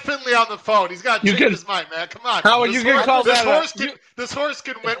 Get Finley on the phone. He's got to change his mind, man. Come on. How are you going to call that? This horse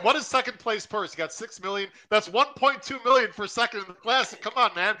can win. What is second place purse? He got $6 million. That's $1.2 million for second in the Classic. Come on,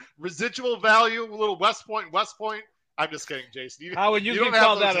 man. Residual value, a little West Point. I'm just kidding, Jason. Howard, you can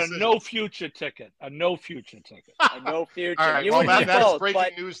call that a no future ticket. A no future ticket. A no future. All right. Well, that's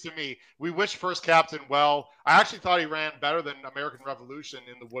breaking news to me. We wish First Captain well. I actually thought he ran better than American Revolution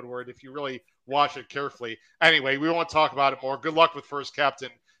in the Woodward, if you really watch it carefully. Anyway, we won't talk about it more. Good luck with First Captain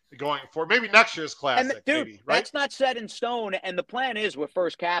going forward. Maybe next year's Classic. And dude, maybe, right? That's not set in stone. And the plan is with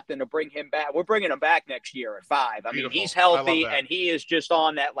First Captain to bring him back. We're bringing him back next year at 5. I mean, he's healthy and he is just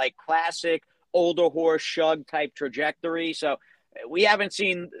on that like classic older horse Shug type trajectory. So we haven't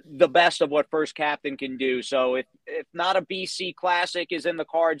seen the best of what First Captain can do. So if not a BC Classic is in the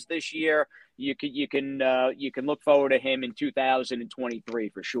cards this year, you can look forward to him in 2023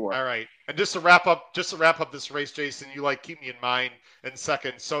 for sure. All right. And just to wrap up this race, Jason, you keep me in mind in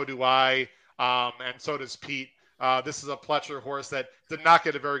second. So do I. And so does Pete. This is a Pletcher horse that did not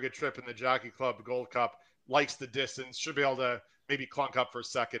get a very good trip in the Jockey Club Gold Cup, likes the distance, should be able to maybe clunk up for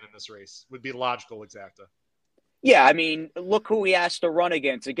second in this race. Would be logical exacta. Yeah, I mean, look who he has to run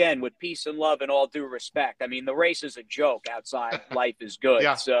against. Again, with peace and love and all due respect. I mean, the race is a joke outside Life is Good.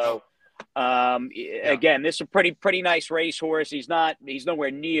 Yeah. So, again, this is a pretty nice racehorse. He's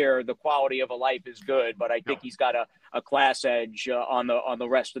nowhere near the quality of a Life is Good, but I think he's got a class edge on the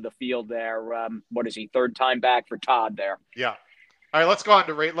rest of the field there. What is he, third time back for Todd there? Yeah. All right, let's go on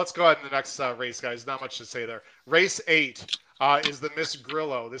to the next race, guys. Not much to say there. Race 8 is the Miss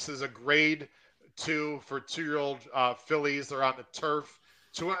Grillo. This is a grade 2 for 2-year-old fillies. They're on the turf,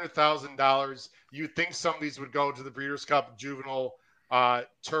 $200,000. You'd think some of these would go to the Breeders' Cup juvenile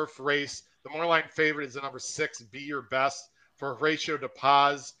turf race. The Moorline favorite is the number 6, Be Your Best, for Horatio De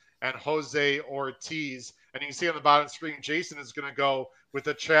Paz and Jose Ortiz. And you can see on the bottom screen, Jason is going to go with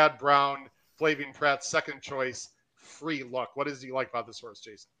the Chad Brown, Flavian Pratt second choice, Free Look. What is he like about this horse,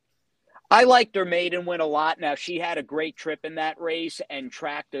 Jason? I liked her maiden win a lot. Now, she had a great trip in that race and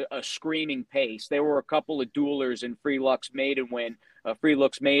tracked a screaming pace. There were a couple of duelers in Free Looks maiden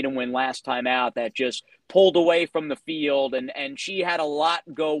win last time out that just pulled away from the field, and she had a lot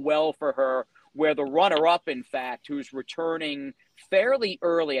go well for her, where the runner-up, in fact, who's returning fairly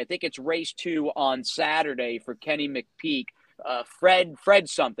early, I think it's race 2 on Saturday for Kenny McPeak, Fred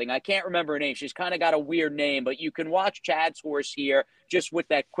something. I can't remember her name. She's kind of got a weird name, but you can watch Chad's horse here just with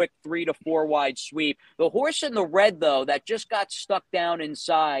that quick 3 to 4 wide sweep. The horse in the red, though, that just got stuck down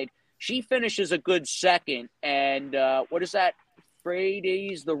inside, she finishes a good second. And what is that?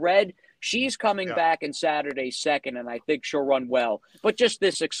 Freddy's the red. She's coming back in Saturday's second, and I think she'll run well. But just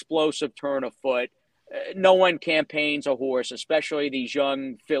this explosive turn of foot. No one campaigns a horse, especially these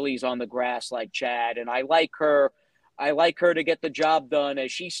young fillies on the grass like Chad. And I like her. I like her to get the job done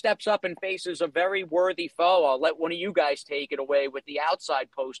as she steps up and faces a very worthy foe. I'll let one of you guys take it away with the outside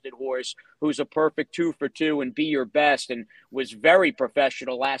posted horse, who's a perfect 2 for 2 and Be Your Best, and was very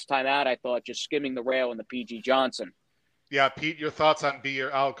professional last time out, I thought, just skimming the rail in the PG Johnson. Yeah, Pete, your thoughts on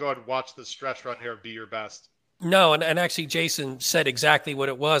I'll go ahead and watch the stretch run here of Be Your Best. No, and actually Jason said exactly what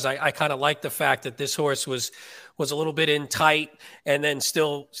it was. I kind of like the fact that this horse was a little bit in tight, and then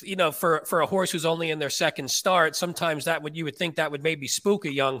still, for a horse who's only in their second start, sometimes you would think that would maybe spook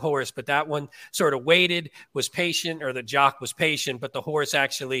a young horse, but that one sort of waited, was patient, or the jock was patient, but the horse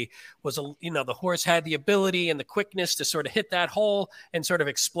actually was, the horse had the ability and the quickness to sort of hit that hole and sort of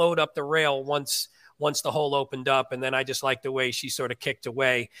explode up the rail once the hole opened up. And then I just liked the way she sort of kicked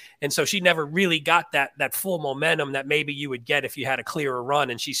away. And so she never really got that full momentum that maybe you would get if you had a clearer run,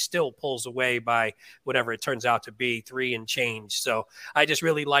 and she still pulls away by whatever it turns out to be, 3 and change. So I just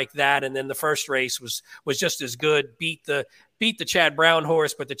really like that. And then the first race was just as good, beat the Chad Brown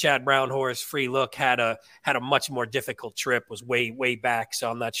horse, but the Chad Brown horse, Free Look, had a much more difficult trip, was way back.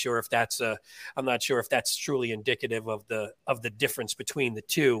 So I'm not sure if that's truly indicative of the difference between the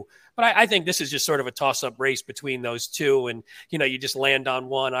two. But I think this is just sort of a toss-up race between those two, and you just land on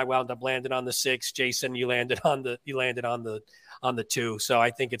one. I wound up landing on the 6. Jason, you landed on the 2. So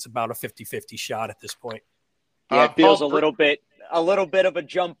I think it's about a 50-50 shot at this point. Yeah, it feels a little bit of a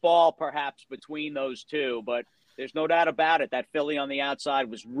jump ball perhaps between those two, but there's no doubt about it. That filly on the outside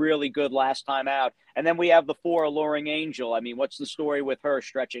was really good last time out. And then we have the 4, Alluring Angel. I mean, what's the story with her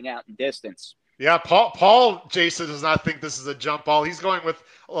stretching out in distance? Yeah, Paul Jason does not think this is a jump ball. He's going with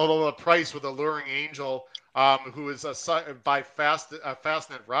a little price with Alluring Angel, who is by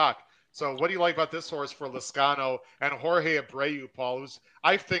Fastnet Rock. So what do you like about this horse for Lascano and Jorge Abreu, Paul, who's,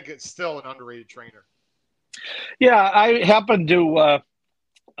 I think, it's still an underrated trainer? Yeah, I happen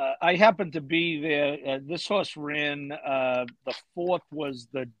to be there. This horse ran, the 4th was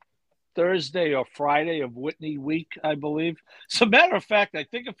the Thursday or Friday of Whitney week, I believe. As a matter of fact, I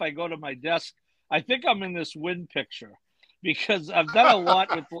think if I go to my desk, I think I'm in this win picture, because I've done a lot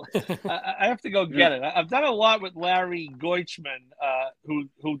with – I have to go get it. I've done a lot with Larry Goichman,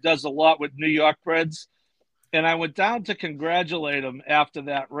 who does a lot with New York Breds, and I went down to congratulate him after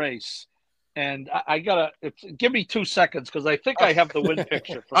that race. And I gotta give me 2 seconds, because I think I have the win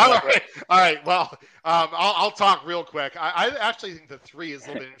picture. All right. Well, I'll talk real quick. I actually think the 3 is a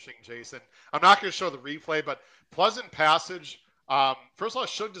little bit interesting, Jason. I'm not going to show the replay, but Pleasant Passage. First of all,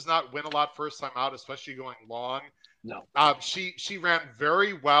 Shug does not win a lot first time out, especially going long. No. She ran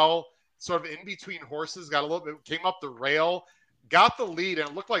very well, sort of in between horses. Got a little bit, came up the rail, got the lead, and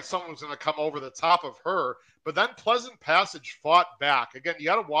it looked like someone was going to come over the top of her. But then Pleasant Passage fought back. Again, you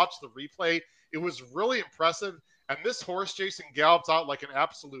got to watch the replay. It was really impressive. And this horse, Jason, galloped out like an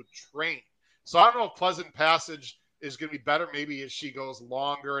absolute train. So I don't know if Pleasant Passage is going to be better maybe as she goes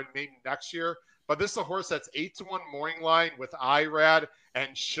longer and maybe next year. But this is a horse that's 8-1 morning line with IRAD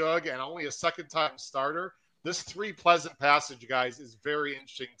and Shug and only a second-time starter. This 3 Pleasant Passage, guys, is very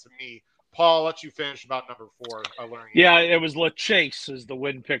interesting to me. Paul, I'll let you finish about number 4. Yeah, it was La Chase is the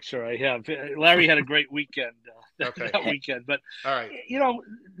win picture I have. Larry had a great weekend that weekend. But, all right.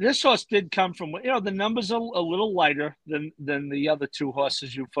 This horse did come from, the numbers are a little lighter than the other 2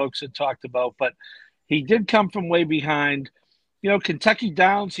 horses you folks had talked about. But he did come from way behind. Kentucky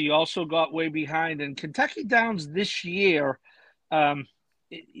Downs, he also got way behind. And Kentucky Downs this year.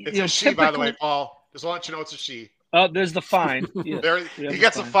 It's a she, by the way, Paul. Just want you to know it's a she. There's the fine. Yeah. He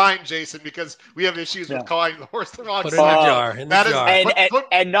gets a fine, Jason, because we have issues with calling the horse the wrong Put it in the jar.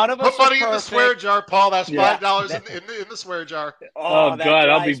 And none of us put money in the swear jar, Paul. That's $5 in the swear jar. Oh God,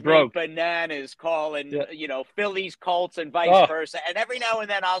 I'll be broke. Bananas calling, Phillies, Colts, and vice versa. And every now and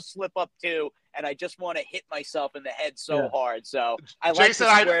then I'll slip up too, and I just want to hit myself in the head so hard. So I like Jason,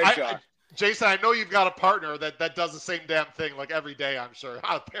 the swear jar. Jason, I know you've got a partner that does the same damn thing like every day, I'm sure,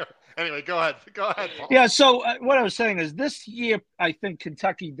 out there. Anyway, go ahead. Go ahead, Paul. Yeah. So what I was saying is this year, I think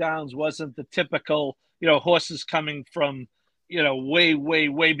Kentucky Downs wasn't the typical, horses coming from, way, way,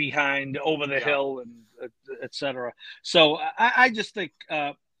 way behind over the hill and et cetera. So I just think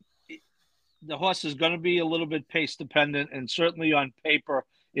the horse is going to be a little bit pace dependent, and certainly on paper,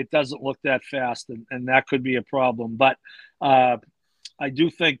 it doesn't look that fast, and that could be a problem. But I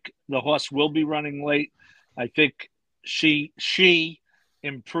do think the horse will be running late. I think she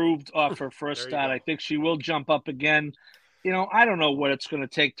improved off her first start. I think she will jump up again. I don't know what it's going to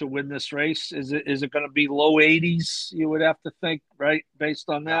take to win this race. Is it going to be low 80s? You would have to think, right? Based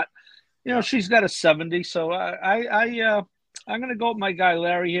on that, she's got a 70. So I'm going to go with my guy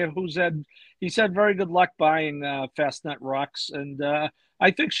Larry here, he's had very good luck buying Fastnet Rocks, and I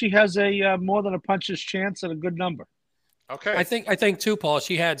think she has a more than a puncher's chance at a good number. Okay. I think too, Paul,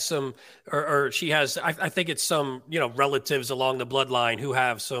 she had some, or she has, I think it's some, relatives along the bloodline who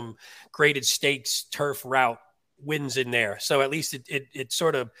have some graded stakes turf route wins in there. So at least it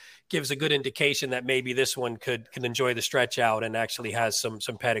sort of gives a good indication that maybe this one can enjoy the stretch out and actually has some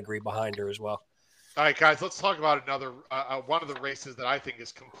pedigree behind her as well. All right, guys, let's talk about another one of the races that I think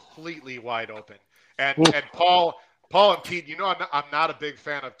is completely wide open. And Paul and Pete, I'm not a big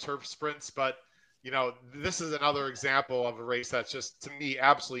fan of turf sprints, but this is another example of a race that's just, to me,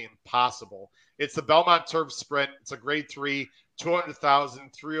 absolutely impossible. It's the Belmont Turf Sprint. It's a grade 3,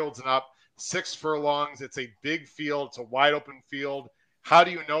 200,000, 3-year-olds and up, 6 furlongs. It's a big field. It's a wide open field. How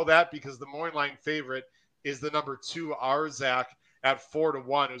do you know that? Because the morning line favorite is the number 2, Arzak, at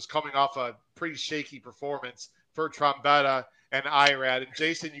 4-1, who's coming off a pretty shaky performance for Trombetta and Irad. And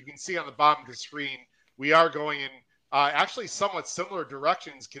Jason, you can see on the bottom of the screen, we are going in actually somewhat similar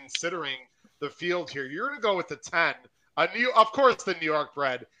directions considering the field here. You're going to go with the 10, of course, the New York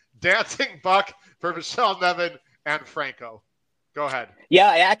bred, Dancing Buck for Michelle Nevin and Franco. Go ahead.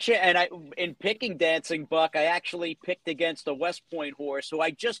 Yeah, in picking Dancing Buck, I actually picked against a West Point horse who I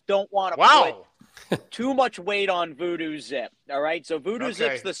just don't want to put too much weight on Voodoo Zip. All right, so Voodoo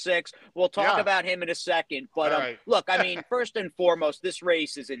Zip's the 6. We'll talk about him in a second. But look, first and foremost, this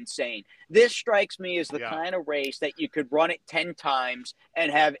race is insane. This strikes me as the kind of race that you could run it 10 times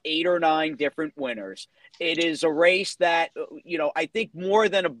and have 8 or 9 different winners. It is a race that, I think more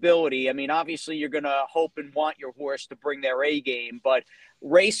than ability. Obviously you're going to hope and want your horse to bring their A game, but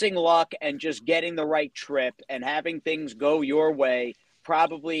racing luck and just getting the right trip and having things go your way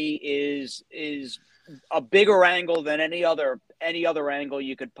probably is a bigger angle than any other angle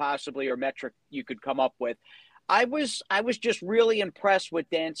you could possibly, or metric you could come up with. I was just really impressed with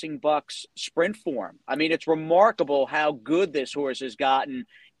Dancing Buck's sprint form. It's remarkable how good this horse has gotten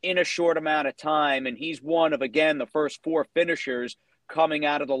in a short amount of time. And he's one of, again, the first 4 finishers coming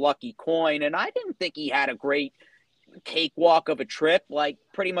out of the Lucky Coin. And I didn't think he had a great cakewalk of a trip, like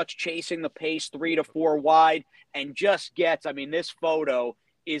pretty much chasing the pace 3 to 4 wide and just gets, this photo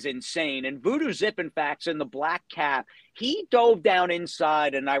is insane. And Voodoo Zip, in fact, in the black cap, he dove down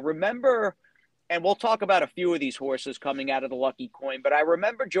inside. And I remember, and we'll talk about a few of these horses coming out of the Lucky Coin, but I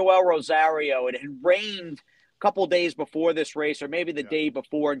remember Joel Rosario, it had rained couple days before this race, or maybe the day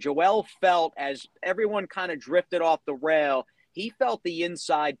before, and Joel felt, as everyone kind of drifted off the rail, he felt the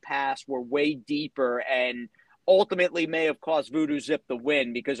inside pass were way deeper and ultimately may have cost Voodoo Zip the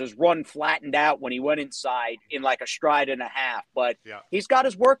win because his run flattened out when he went inside in like a stride and a half. But he's got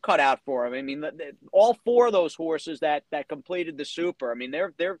his work cut out for him. All 4 of those horses that completed the Super,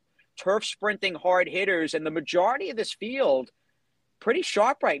 they're turf sprinting hard hitters, and the majority of this field pretty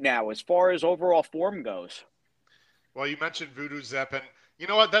sharp right now as far as overall form goes. Well, you mentioned Voodoo Zip, and you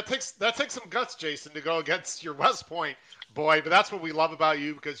know what? That takes some guts, Jason, to go against your West Point boy. But that's what we love about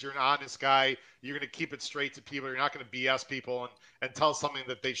you, because you're an honest guy. You're going to keep it straight to people. You're not going to BS people and tell something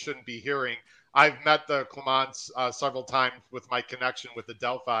that they shouldn't be hearing. I've met the Clements several times with my connection with the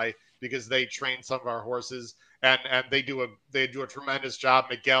Delphi, because they train some of our horses, and they do a tremendous job.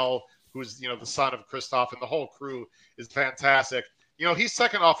 Miguel, who's the son of Christoph, and the whole crew is fantastic. He's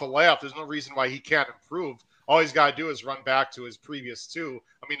second off a layup. There's no reason why he can't improve. All he's got to do is run back to his previous 2.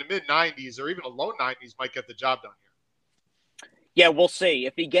 The mid-90s or even a low 90s might get the job done here. Yeah, we'll see.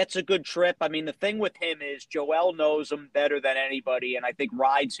 If he gets a good trip, the thing with him is Joel knows him better than anybody, and I think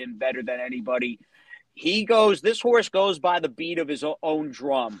rides him better than anybody. This horse goes by the beat of his own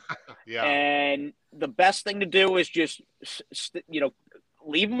drum. And the best thing to do is just,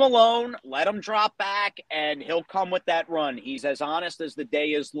 leave him alone, let him drop back, and he'll come with that run. He's as honest as the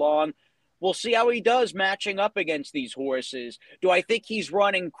day is long. We'll see how he does matching up against these horses. Do I think he's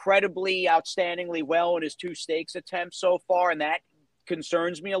run incredibly, outstandingly well in his 2 stakes attempts so far, and that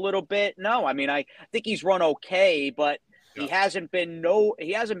concerns me a little bit? No, I think he's run okay, but He hasn't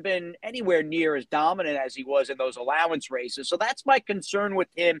been anywhere near as dominant as he was in those allowance races. So that's my concern with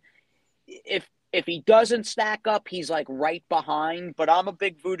him. If he doesn't stack up, he's like right behind. But I'm a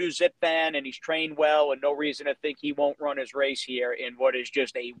big Voodoo Zip fan, and he's trained well, and no reason to think he won't run his race here in what is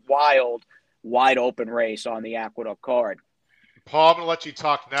just a wild, wide open race on the Aqueduct card. Paul, I'm going to let you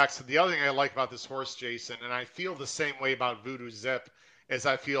talk next. The other thing I like about this horse, Jason, and I feel the same way about Voodoo Zip as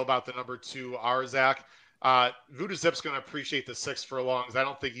I feel about the number 2 Arzak. Voodoo Zip's going to appreciate the 6 furlongs. I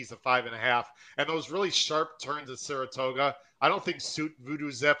don't think he's a 5.5. And those really sharp turns at Saratoga, I don't think suit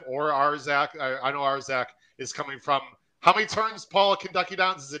Voodoo Zip or Arzak. I know Arzak is coming from how many turns, Paul, at Kentucky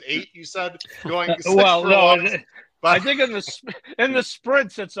Downs? Is it 8? You said going 6 furlongs. But I think in the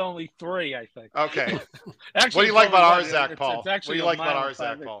sprints it's only 3. I think. Okay. Actually, what do you like about Arzak, Paul? What do you like about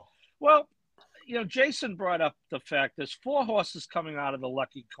Arzak, Paul? Well, Jason brought up the fact there's 4 horses coming out of the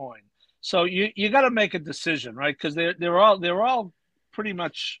Lucky Coin. So you got to make a decision, right? Because they're all pretty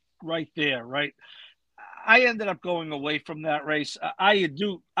much right there, right? I ended up going away from that race. I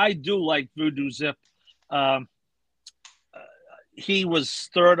do like Voodoo Zip. He was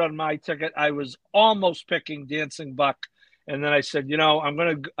 3rd on my ticket. I was almost picking Dancing Buck, and then I said,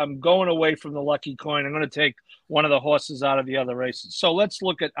 I'm going away from the Lucky Coin. I'm going to take one of the horses out of the other races. So let's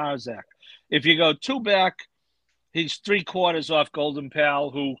look at Arzak. If you go 2 back, he's 3/4 off Golden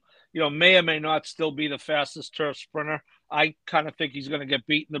Pal, who may or may not still be the fastest turf sprinter. I kind of think he's going to get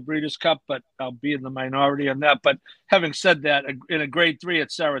beat in the Breeders' Cup, but I'll be in the minority on that. But having said that, in a grade 3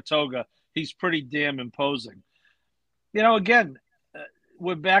 at Saratoga, he's pretty damn imposing. Again,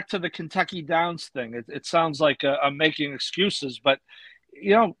 we're back to the Kentucky Downs thing. It sounds like I'm making excuses, but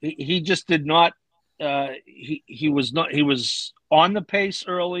he just did not. He was on the pace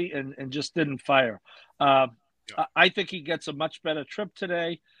early and just didn't fire. I think he gets a much better trip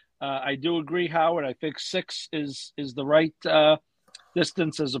today. I do agree, Howard. I think 6 is the right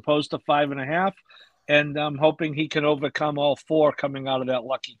distance as opposed to 5.5. And I'm hoping he can overcome all 4 coming out of that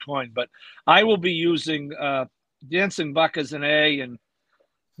Lucky Coin. But I will be using Dancing Buck as an A, and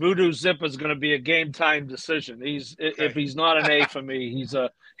Voodoo Zip is going to be a game time decision. If he's not an A for me, he's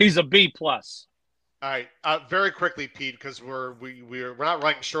a B+. All right, very quickly, Pete, because we're not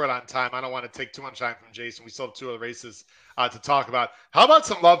running short on time. I don't want to take too much time from Jason. We still have 2 other races to talk about. How about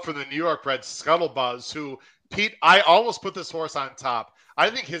some love for the New York bred Scuttlebuzz, who, Pete, I almost put this horse on top. I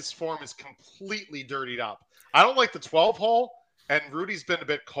think his form is completely dirtied up. I don't like the 12 hole, and Rudy's been a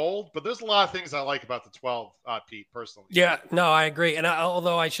bit cold, but there's a lot of things I like about the 12, Pete, personally. Yeah, no, I agree. And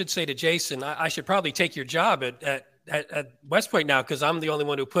although I should say to Jason, I should probably take your job at West Point now, because I'm the only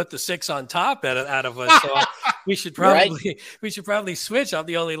one who put the 6 on top out of us. So we should probably switch. I'm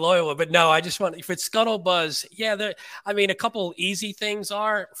the only loyal one. But no, I just want, if it's Scuttlebuzz, a couple easy things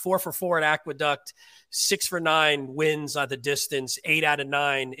are 4 for 4 at Aqueduct, 6 for 9 wins at the distance, 8 out of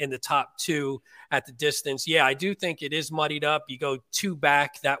 9 in the top 2 at the distance. Yeah, I do think it is muddied up. You go 2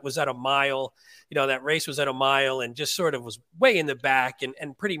 back, that was at a mile. That race was at a mile and just sort of was way in the back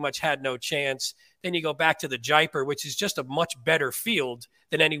and pretty much had no chance. Then you go back to the Jaipur, which is just a much better field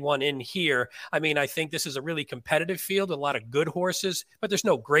than anyone in here. I think this is a really competitive field, a lot of good horses, but there's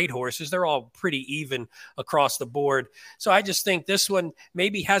no great horses. They're all pretty even across the board. So I just think this one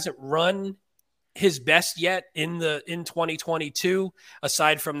maybe hasn't run his best yet in 2022,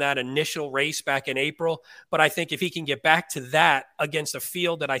 aside from that initial race back in April. But I think if he can get back to that against a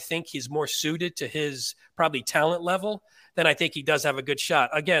field that I think he's more suited to his probably talent level, then I think he does have a good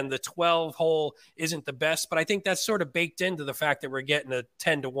shot. Again, the 12 hole isn't the best, but I think that's sort of baked into the fact that we're getting a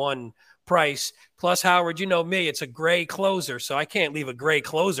 10-1 price. Plus, Howard, you know me, it's a gray closer, so I can't leave a gray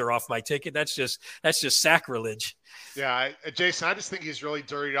closer off my ticket. That's just sacrilege. Yeah, Jason, I just think he's really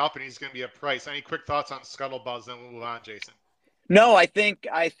dirtied up, and he's going to be a price. Any quick thoughts on Scuttlebuzz, then we'll move on, Jason? No, I think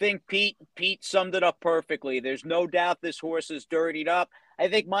Pete summed it up perfectly. There's no doubt this horse is dirtied up. I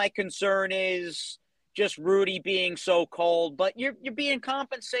think my concern is just Rudy being so cold, but you're being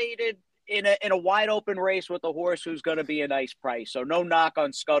compensated in a wide open race with a horse who's going to be a nice price. So no knock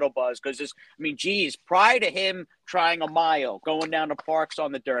on Scuttlebuzz, because prior to him trying a mile, going down to Parks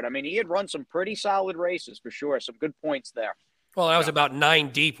on the dirt, he had run some pretty solid races for sure. Some good points there. Well, I was about 9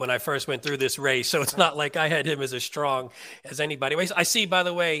 deep when I first went through this race, so it's not like I had him as strong as anybody. I see, by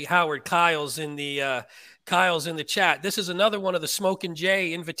the way, Howard, Kyle's in the chat. This is another one of the Smoke and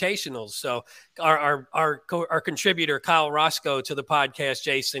Jay invitationals. So our contributor, Kyle Roscoe, to the podcast,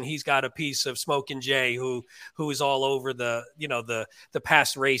 Jason, he's got a piece of Smoke and Jay who is all over the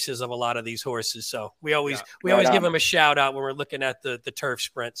past races of a lot of these horses. So we always give him a shout out when we're looking at the turf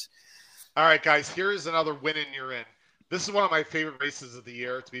sprints. All right, guys, here's another win in you're in. This is one of my favorite races of the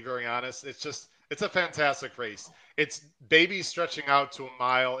year, to be very honest. It's just It's a fantastic race. It's babies stretching out to a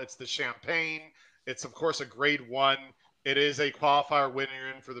mile. It's the Champagne. It's, of course, a grade 1. It is a qualifier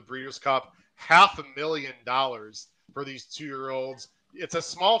winner in for the Breeders' Cup. $500,000 for these 2-year-olds. It's a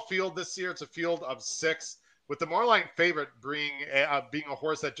small field this year. It's a field of 6, with the Moorline favorite being a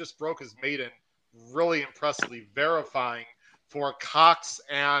horse that just broke his maiden, really impressively verifying for Cox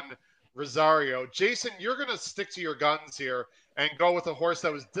and Rosario. Jason, you're going to stick to your guns here and go with a horse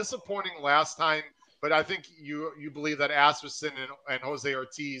that was disappointing last time, but I think you believe that Asmussen and Jose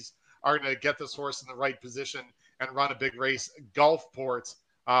Ortiz are going to get this horse in the right position and run a big race. Gulfport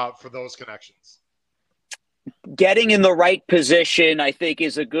for those connections. Getting in the right position, I think,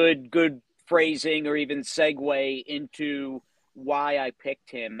 is a good phrasing or even segue into why I picked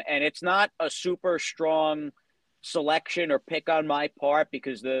him. And it's not a super strong selection or pick on my part,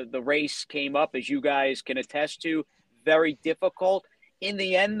 because the race came up, as you guys can attest to, very difficult. In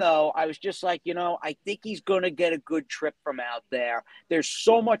the end, though, I was just like, I think he's going to get a good trip from out there. There's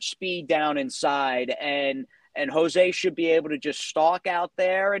so much speed down inside, and Jose should be able to just stalk out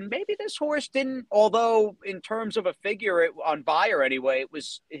there. And maybe this horse didn't, although in terms of a figure on Bayer anyway, it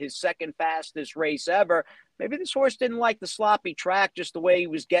was his second fastest race ever. Maybe this horse didn't like the sloppy track, just the way he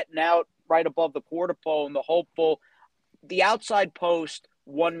was getting out right above the quarter pole and the hopeful. The outside post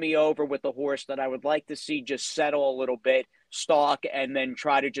won me over with a horse that I would like to see just settle a little bit, stalk, and then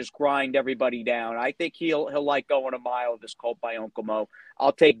try to just grind everybody down. I think he'll like going a mile of this colt by Uncle Mo.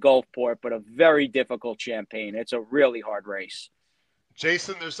 I'll take Gulfport, but a very difficult Champagne. It's a really hard race.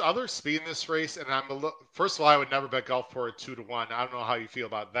 Jason, there's other speed in this race, and first of all, I would never bet Gulfport 2-1. I don't know how you feel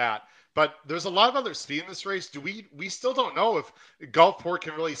about that, but there's a lot of other speed in this race. We still don't know if Gulfport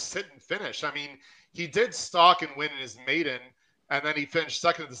can really sit and finish. I mean, he did stalk and win in his maiden, and then he finished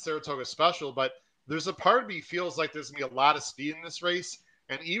second at the Saratoga Special, but there's a part of me feels like there's going to be a lot of speed in this race.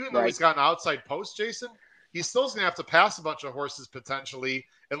 And even though he's got an outside post, Jason, he still is going to have to pass a bunch of horses potentially,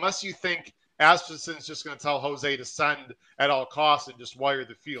 unless you think Asmussen's just going to tell Jose to send at all costs and just wire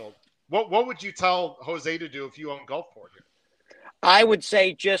the field. What would you tell Jose to do if you own Gulfport here? I would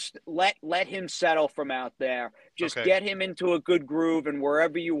say just let him settle from out there. Just get him into a good groove, and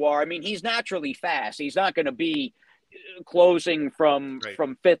wherever you are. I mean, he's naturally fast. He's not going to be closing from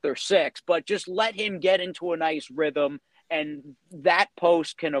 5th or 6th, but just let him get into a nice rhythm, and that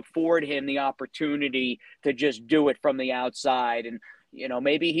post can afford him the opportunity to just do it from the outside. And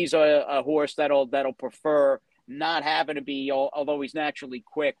maybe he's a horse that'll prefer not having to be, although he's naturally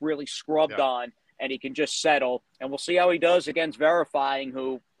quick, really scrubbed on, and he can just settle. And we'll see how he does against Verifying,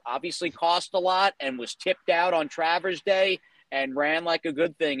 who obviously cost a lot and was tipped out on Travers Day and ran like a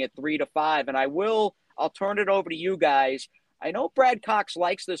good thing at 3-5. And I'll turn it over to you guys. I know Brad Cox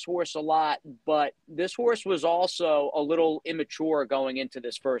likes this horse a lot, but this horse was also a little immature going into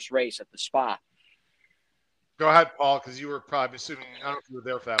this first race at the spot. Go ahead, Paul, because you were probably assuming, I don't know if you were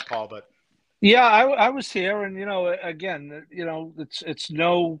there for that, Paul, but. Yeah, I was here, and, again, it's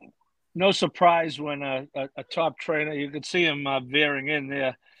no surprise when a top trainer, you could see him veering in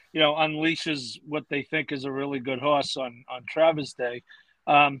there, unleashes what they think is a really good horse on Travers Day.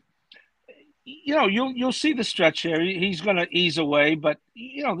 You'll see the stretch here. He's going to ease away, but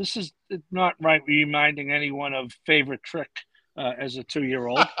this is not right reminding anyone of Favorite Trick as a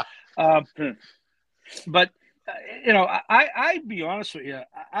 2-year-old. But I'd be honest with you.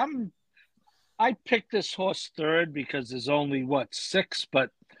 I picked this horse third because there's only 6,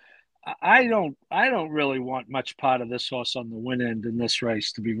 but I don't really want much part of this horse on the win end in this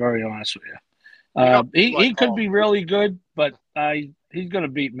race, to be very honest with you. He could be really good, but he's going to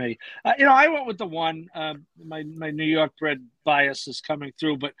beat me. I went with the 1. My New York bred bias is coming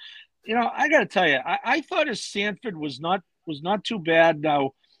through, but I got to tell you, I thought his Sanford was not too bad.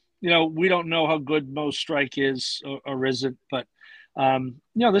 Now, we don't know how good Mo Strike is or isn't, but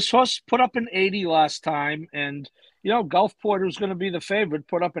this horse put up an 80 last time, and Gulfport, who's going to be the favorite,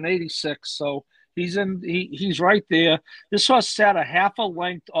 put up an 86. So he's right there. This horse sat a half a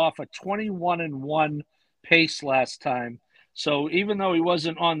length off a 21-1 pace last time. So even though he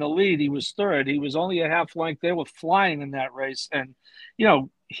wasn't on the lead, he was third. He was only a half length. They were flying in that race. And,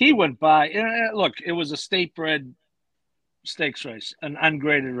 he went by. Look, it was a state-bred stakes race, an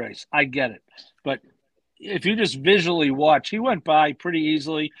ungraded race. I get it. But if you just visually watch, he went by pretty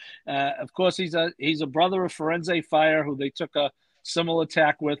easily. Of course, he's a brother of Firenze Fire, who they took a similar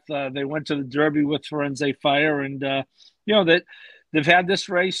tack with. They went to the Derby with Firenze Fire, and that they've had this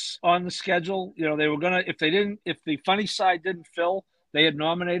race on the schedule. They were gonna, if the Funny Side didn't fill, they had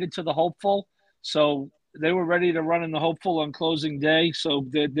nominated to the Hopeful, so they were ready to run in the Hopeful on closing day. So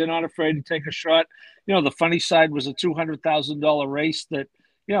they're not afraid to take a shot. The Funny Side was a $200,000 race that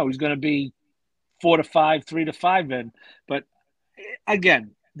he's going to be 4 to 5, 3 to 5 in. But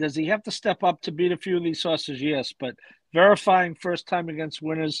again, does he have to step up to beat a few of these horses? Yes, but verifying first time against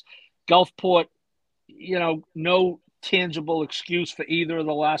winners, Gulfport, no tangible excuse for either of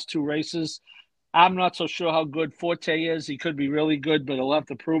the last two races. I'm not so sure how good Forte is. He could be really good, but he'll have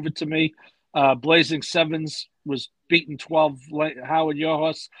to prove it to me. Blazing Sevens was beaten 12. Howard, your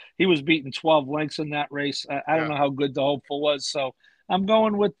horse, he was beaten 12 lengths in that race. I don't know how good the hopeful was. So I'm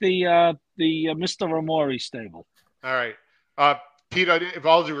going with the Mr. Ramori stable. All right. Peter, with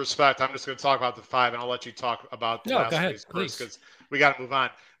all due respect, I'm just going to talk about the 5, and I'll let you talk about the last race first because we got to move on.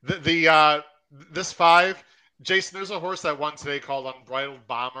 This 5, Jason, there's a horse that won today called Unbridled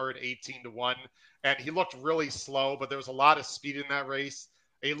Bomber at 18-1, and he looked really slow, but there was a lot of speed in that race.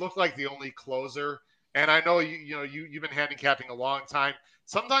 He looked like the only closer, and I know you've been handicapping a long time.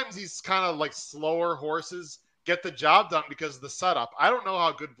 Sometimes these kind of like slower horses get the job done because of the setup. I don't know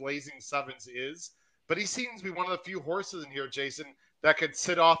how good Blazing Sevens is, but he seems to be one of the few horses in here, Jason, that could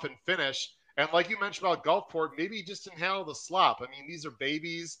sit off and finish. And like you mentioned about Gulfport, maybe he just didn't handle the slop. I mean, these are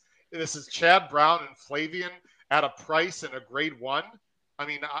babies. This is Chad Brown and Flavian at a price in a grade 1. I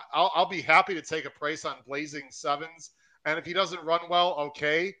mean, I'll be happy to take a price on Blazing Sevens. And if he doesn't run well,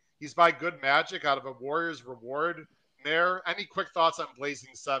 okay. He's by good magic out of a Warriors Reward mare. Any quick thoughts on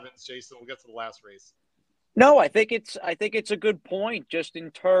Blazing Sevens, Jason? We'll get to the last race. No, I think it's a good point just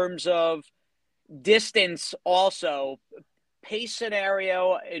in terms of distance, also pace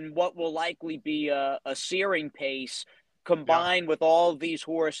scenario in what will likely be a searing pace combined with all of these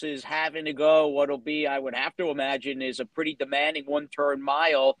horses having to go what'll be, I would have to imagine, is a pretty demanding one-turn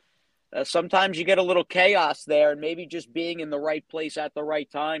mile. Sometimes you get a little chaos there, and maybe just being in the right place at the right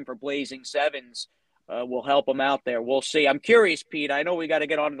time for Blazing Sevens will help them out there. We'll see. I'm curious, Pete. I know we got to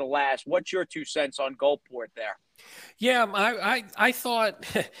get on to the last. What's your 2 cents on Gulfport there? Yeah, I thought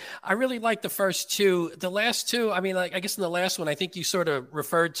I really liked the first 2. The last 2, I mean, like I guess in the last one, I think you sort of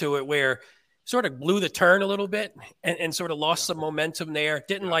referred to it where sort of blew the turn a little bit and sort of lost some momentum there.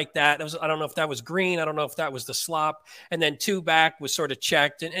 Didn't like that. I don't know if that was green. I don't know if that was the slop. And then 2 back was sort of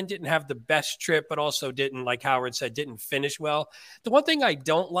checked and didn't have the best trip, but also didn't, like Howard said, didn't finish well. The one thing I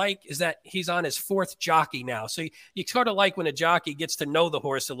don't like is that he's on his 4th jockey now. So you sort of like when a jockey gets to know the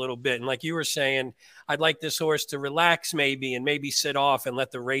horse a little bit. And like you were saying, I'd like this horse to relax maybe and maybe sit off and let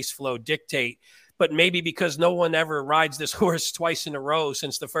the race flow dictate. But maybe because no one ever rides this horse twice in a row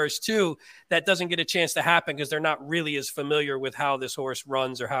since the first 2, that doesn't get a chance to happen because they're not really as familiar with how this horse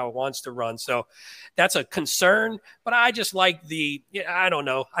runs or how it wants to run. So that's a concern. But I just like I don't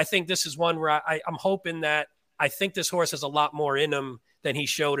know. I think this is one where I'm hoping that I think this horse has a lot more in him than he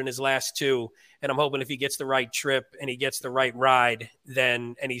showed in his last 2. And I'm hoping if he gets the right trip and he gets the right ride,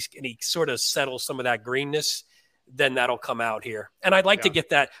 then and he sort of settles some of that greenness, then that'll come out here. And I'd like to get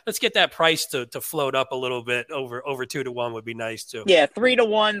that. Let's get that price to float up a little bit over 2-1 would be nice too. Yeah.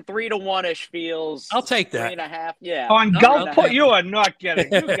 3-1, 3-1ish feels. I'll take that. 3.5. Yeah. On Gulfport, you are not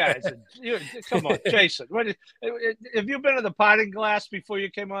getting. You guys, come on, Jason. Have you been to the potting glass before you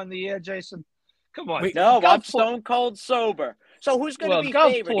came on the air, Jason? Come on. No, I'm stone cold sober. So who's going to be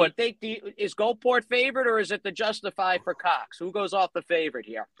favored? Is Gulfport favored or is it the Justify for Cox? Who goes off the favorite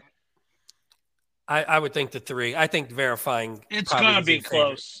here? I would think the 3. I think verifying it's going to be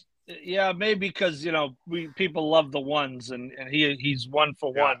close. Yeah, maybe because people love the ones and he's 1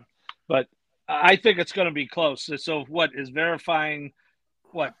 for 1, but I think it's going to be close. So what is verifying?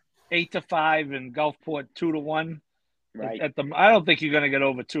 8-5 and Gulfport 2-1. Right. I don't think you're going to get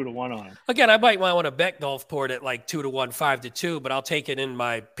over 2-1 on him. Again, I might want to bet Gulfport at like 2-1, 5-2, but I'll take it in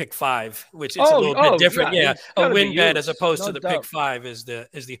my pick 5, which is a little bit different. Yeah, a win bet as opposed to the pick 5 is the.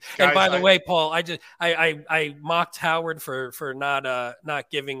 Guys, and by the way, Paul, I mocked Howard for not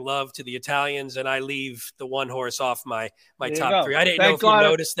giving love to the Italians, and I leave the one horse off my top 3. I didn't know if you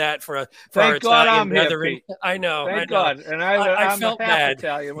noticed that for our Italian brethren. I know. Thank God. And I'm felt half bad.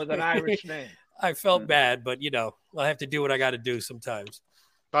 Italian with an Irish name. I felt bad, but I have to do what I got to do sometimes.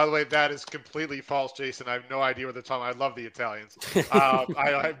 By the way, that is completely false, Jason. I have no idea where they're talking. I love the Italians. I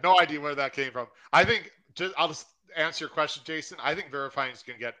have no idea where that came from. I think I'll just answer your question, Jason. I think verifying is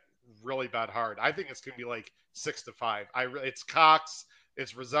going to get really bad hard. I think it's going to be like 6-5. It's Cox.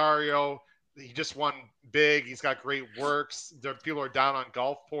 It's Rosario. He just won big. He's got great works. People are down on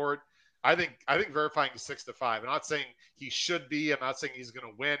Gulfport. I think verifying is 6-5. I'm not saying he should be. I'm not saying he's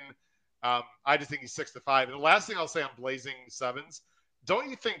going to win. I just think he's 6-5. And the last thing I'll say on Blazing Sevens, don't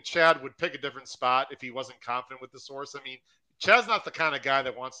you think Chad would pick a different spot if he wasn't confident with this horse? I mean, Chad's not the kind of guy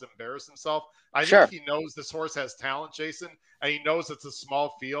that wants to embarrass himself. I think he knows this horse has talent, Jason, and he knows it's a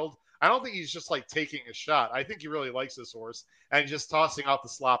small field. I don't think he's just like taking a shot. I think he really likes this horse and he's just tossing out the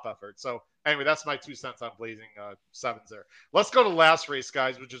slop effort. So Anyway, that's my 2 cents on Blazing Sevens there. Let's go to the last race,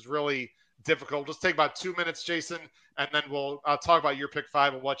 guys, which is really difficult. Just take about 2 minutes, Jason, and then we'll talk about your pick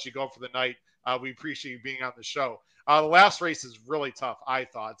 5 and let you go for the night. We appreciate you being on the show. The last race is really tough, I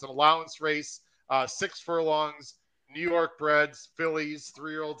thought. It's an allowance race, 6 furlongs, New York breds, fillies,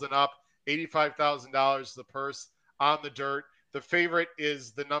 3-year-olds and up, $85,000 the purse on the dirt. The favorite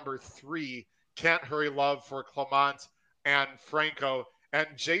is the number 3, Can't Hurry Love for Clement and Franco. And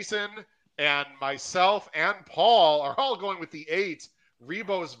Jason and myself and Paul are all going with the 8,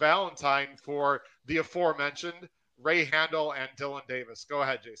 Rebo's Valentine, for the aforementioned Ray Handel and Dylan Davis. Go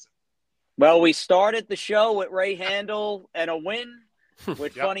ahead, Jason. Well, we started the show with Ray Handel and a win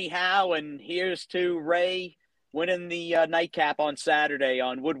with Funny How, and here's to Ray winning the nightcap on Saturday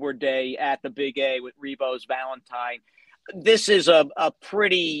on Woodward Day at the Big A with Rebo's Valentine. This is a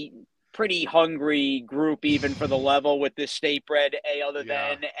pretty hungry group, even for the level with this state bred A other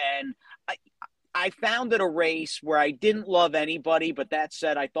than. And I found it a race where I didn't love anybody, but that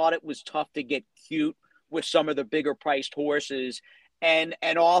said, I thought it was tough to get cute with some of the bigger priced horses. And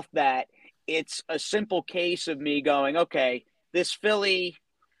off that, it's a simple case of me going, okay, this filly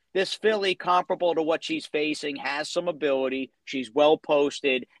comparable to what she's facing has some ability. She's well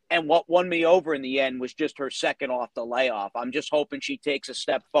posted. And what won me over in the end was just her second off the layoff. I'm just hoping she takes a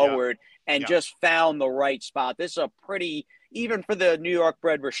step forward and just found the right spot. This is a pretty, even for the New York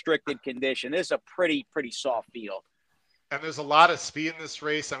bred restricted condition, this is a pretty soft field. And there's a lot of speed in this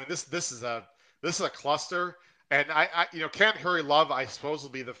race. I mean, this is a cluster. And I Can't Hurry Love, I suppose, will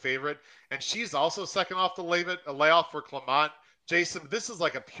be the favorite. And she's also second off the layoff for Clement. Jason, this is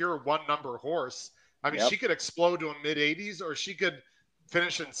like a pure one-number horse. I mean, she could explode to a mid-80s, or she could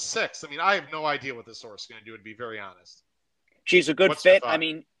finish in 6. I mean, I have no idea what this horse is going to do, to be very honest. She's a good fit. I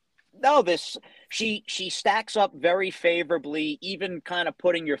mean, she stacks up very favorably, even kind of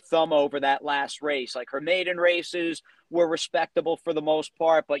putting your thumb over that last race. Like, her maiden races were respectable for the most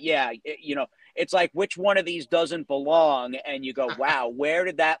part, but it's like, which one of these doesn't belong? And you go, wow, where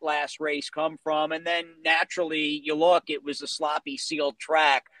did that last race come from? And then naturally you look, it was a sloppy sealed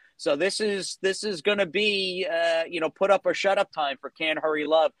track. So this is going to be, put up or shut up time for Can't Hurry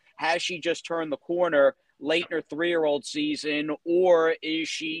Love. Has she just turned the corner late in her 3-year-old season, or is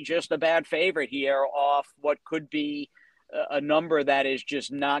she just a bad favorite here off what could be a number that is just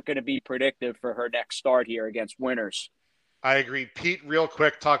not going to be predictive for her next start here against winners? I agree. Pete, real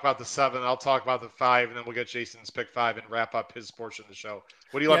quick, talk about the 7. I'll talk about the 5, and then we'll get Jason's pick 5 and wrap up his portion of the show.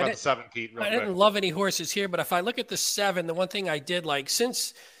 What do you like about the 7, Pete? I didn't love any horses here, but if I look at the 7, the one thing I did like,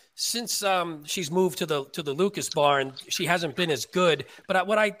 since she's moved to the Lucas barn, she hasn't been as good. But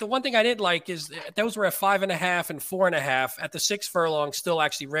the one thing I did like is those were at 5.5 and 4.5 at the 6 furlong. Still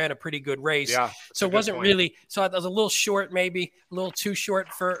actually ran a pretty good race. Yeah, so it wasn't really. So it was a little short, maybe a little too short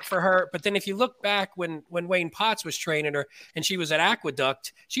for her. But then if you look back when Wayne Potts was training her and she was at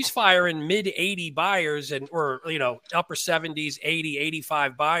Aqueduct, she's firing mid 80 buyers or upper 70s, 80,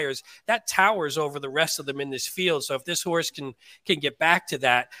 85 buyers. That towers over the rest of them in this field. So if this horse can get back to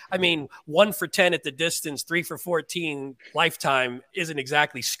that. I mean, 1 for 10 at the distance, 3 for 14 lifetime isn't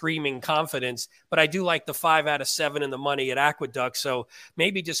exactly screaming confidence, but I do like the 5 out of 7 in the money at Aqueduct. So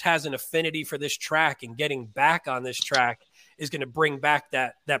maybe just has an affinity for this track, and getting back on this track is going to bring back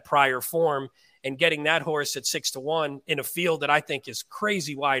that prior form, and getting that horse at 6-1 in a field that I think is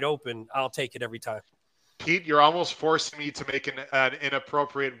crazy wide open. I'll take it every time. Pete, you're almost forcing me to make an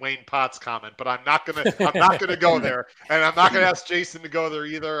inappropriate Wayne Potts comment, but I'm not gonna go there, and I'm not gonna ask Jason to go there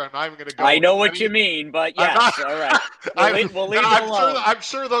either. I'm not even gonna go. I know what you mean, but yes, all right. We'll leave it alone. I'm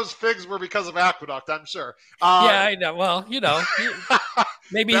sure those figs were because of Aqueduct. I'm sure. Yeah, I know. Well,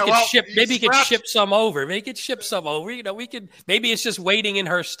 maybe he could ship. Maybe he could ship some over. Maybe he could ship some over. We could. Maybe it's just waiting in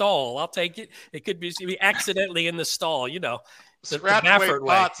her stall. I'll take it. It could be accidentally in the stall. Scratch Wayne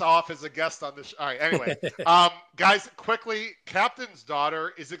Potts off as a guest on this. All right. Anyway, guys, quickly, Captain's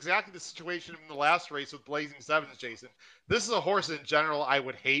Daughter is exactly the situation in the last race with Blazing Sevens, Jason. This is a horse in general I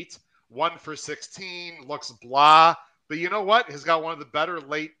would hate. 1 for 16, looks blah. But you know what? Has got one of the better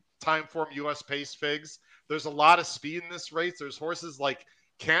late time form U.S. pace figs. There's a lot of speed in this race. There's horses like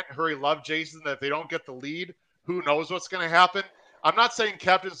Can't Hurry Love, Jason, that if they don't get the lead, who knows what's going to happen. I'm not saying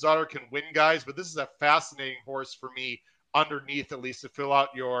Captain's Daughter can win, guys, but this is a fascinating horse for me underneath, at least, to fill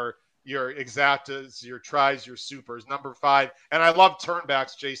out your exactas, your tries, your supers. Number 5. And I love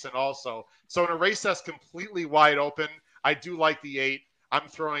turnbacks, Jason, also. So in a race that's completely wide open, I do like the 8. I'm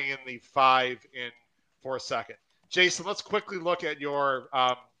throwing in the 5 in for a second. Jason, let's quickly look at your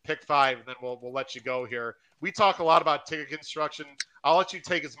pick 5, and then we'll let you go here. We talk a lot about ticket construction. I'll let you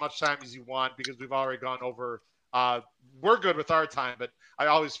take as much time as you want because we've already gone over We're good with our time, but I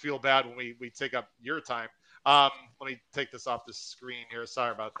always feel bad when we take up your time. Let me take this off the screen here.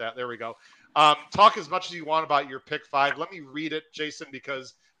 Sorry about that. There we go. Talk as much as you want about your pick 5. Let me read it, Jason,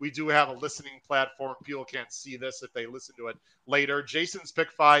 because we do have a listening platform. People can't see this if they listen to it later. Jason's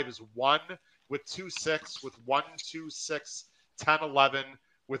pick 5 is 1 with 2-6, with 1-2-6, 10-11,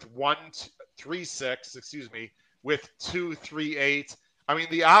 with 1-3-6, excuse me, with 2-3-8. I mean,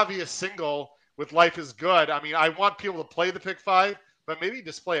 the obvious single with Life is Good. I mean, I want people to play the pick 5, but maybe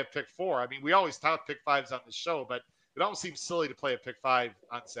just play a pick 4. I mean, we always talk pick 5s on the show, but it almost seems silly to play a pick 5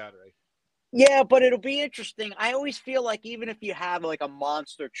 on Saturday. Yeah, but it'll be interesting. I always feel like even if you have like a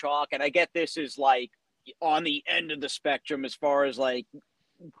monster chalk, and I get this is like on the end of the spectrum as far as like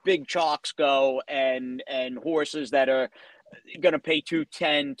big chalks go and horses that are going to pay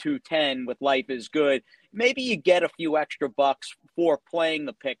 210 with Life is Good, maybe you get a few extra bucks for playing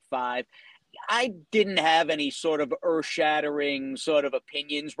the pick 5. I didn't have any sort of earth-shattering sort of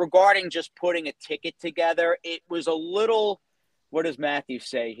opinions regarding just putting a ticket together. It was a little, what does Matthew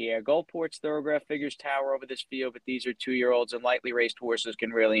say here? Gulfport's Thoroughbred figures tower over this field, but these are 2-year-olds and lightly raced horses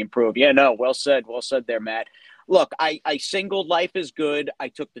can really improve. Yeah, no, well said there, Matt. Look, I singled Life is Good. I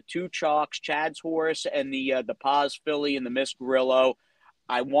took the 2 chalks, Chad's horse and the Paz filly and the Miss Grillo.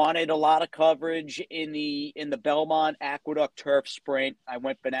 I wanted a lot of coverage in the Belmont Aqueduct Turf Sprint. I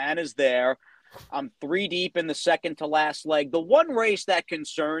went bananas there. I'm 3 deep in the second to last leg. The one race that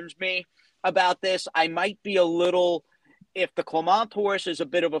concerns me about this, I might be a little, if the Clement horse is a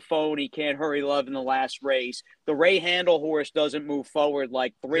bit of a phone, he can't hurry love in the last race. The Ray Handle horse doesn't move forward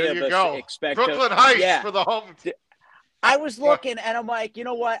like 3 of us expect. Brooklyn Heights for the home. I was looking and I'm like, you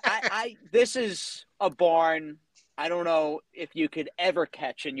know what? I this is a barn. I don't know if you could ever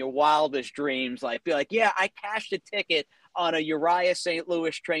catch in your wildest dreams, like be like, yeah, I cashed a ticket on a Uriah St.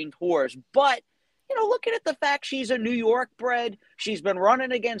 Louis trained horse. But, you know, looking at the fact she's a New York bred, she's been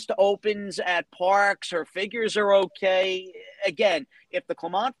running against opens at parks. Her figures are okay. Again, if the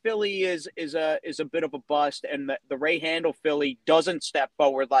Clement filly is a bit of a bust and the Ray Handle filly doesn't step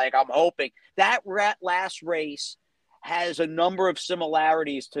forward like I'm hoping, that last race has a number of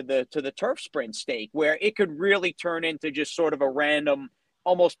similarities to the turf sprint stake where it could really turn into just sort of a random,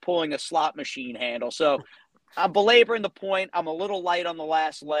 almost pulling a slot machine handle. So I'm belaboring the point. I'm a little light on the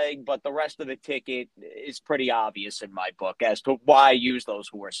last leg, but the rest of the ticket is pretty obvious in my book as to why I use those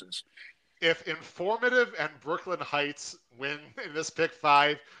horses. If Informative and Brooklyn Heights win in this pick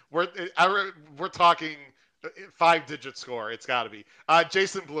 5, we're talking 5-digit score. It's got to be.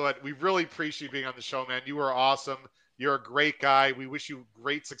 Jason Blewitt, we really appreciate you being on the show, man. You were awesome. You're a great guy. We wish you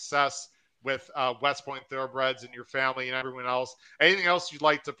great success with West Point Thoroughbreds and your family and everyone else. Anything else you'd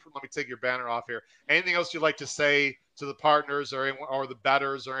like to, let me take your banner off here. Anything else you'd like to say to the partners or the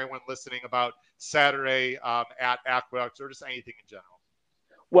bettors or anyone listening about Saturday at Aqueduct or just anything in general?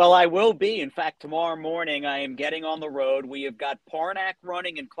 Well, I will be. In fact, tomorrow morning I am getting on the road. We have got Parnack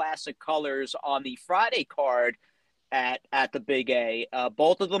running in classic colors on the Friday card at the Big A.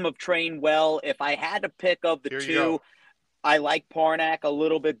 Both of them have trained well. If I had to pick of the two, I like Parnack a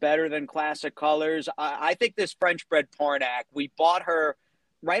little bit better than Classic Colors. I think this French-bred Parnack, we bought her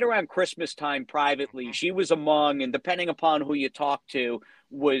right around Christmas time privately. She was among, and depending upon who you talk to,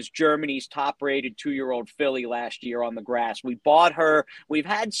 was Germany's top-rated 2-year-old filly last year on the grass. We bought her. We've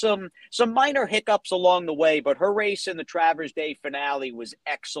had some minor hiccups along the way, but her race in the Travers Day finale was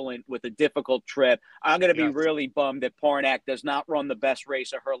excellent with a difficult trip. I'm going to be really bummed that Parnack does not run the best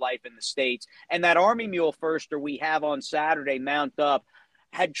race of her life in the States. And that Army Mule firster we have on Saturday, Mount Up,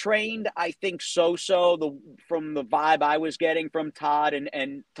 had trained, I think, from the vibe I was getting from Todd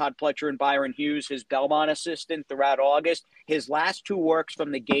and Todd Pletcher and Byron Hughes, his Belmont assistant, throughout August. His last 2 works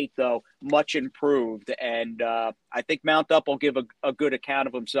from the gate, though, much improved. And I think Mount Up will give a good account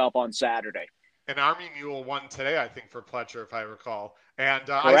of himself on Saturday. An Army Mule won today, I think, for Pletcher, if I recall. And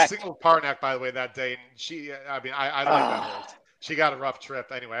I singled Parnack, by the way, that day. And I like that horse. She got a rough trip.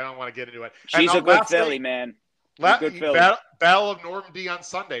 Anyway, I don't want to get into it. She's a good filly, man. Battle of Normandy on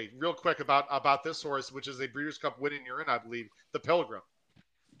Sunday. Real quick about this horse, which is a Breeders' Cup winning urine, I believe, the Pilgrim.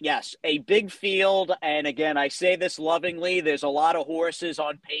 Yes, a big field. And again, I say this lovingly. There's a lot of horses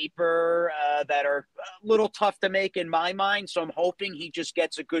on paper that are a little tough to make in my mind. So I'm hoping he just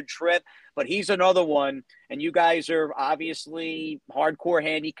gets a good trip. But he's another one. And you guys are obviously hardcore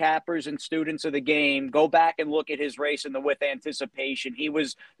handicappers and students of the game. Go back and look at his race in the With Anticipation. He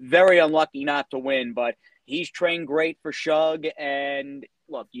was very unlucky not to win, but he's trained great for Shug. And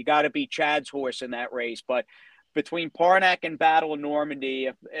look, you got to beat Chad's horse in that race. But between Parnack and Battle of Normandy,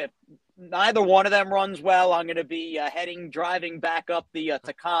 if neither one of them runs well. I'm going to be driving back up the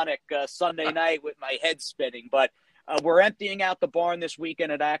Taconic Sunday night with my head spinning. But we're emptying out the barn this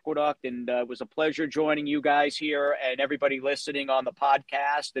weekend at Aqueduct, and it was a pleasure joining you guys here and everybody listening on the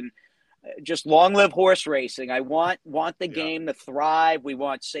podcast. And just long live horse racing. I want the game to thrive. We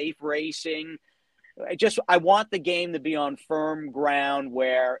want safe racing. I want the game to be on firm ground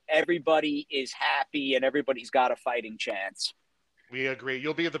where everybody is happy and everybody's got a fighting chance. We agree.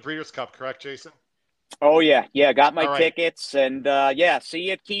 You'll be at the Breeders' Cup, correct, Jason? Oh, yeah. Yeah, got my tickets. And, see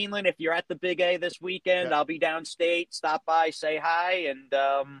you at Keeneland. If you're at the Big A this weekend, I'll be downstate. Stop by, say hi, and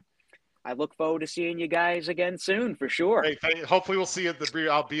I look forward to seeing you guys again soon, for sure. Hey, hopefully we'll see you at the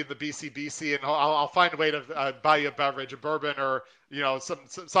I'll be in the BCBC, and I'll find a way to buy you a beverage, a bourbon, or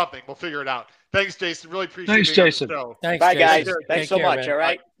something. We'll figure it out. Thanks, Jason. Really appreciate it. Thanks, Jason. Thanks, bye, guys. Jason. Thanks so much. Man. All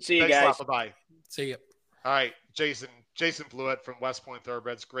right. See you guys. Bye. See you. All right, Jason Blewitt from West Point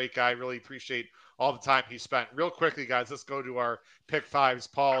Thoroughbreds. Great guy. Really appreciate all the time he spent. Real quickly, guys, let's go to our pick fives.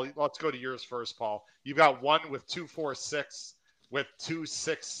 Paul, let's go to yours first, Paul. You've got 1 with 2, 4, 6, with 2,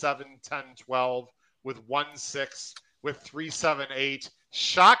 6, 7, 10, 12, with 1, 6, with 3, 7, 8.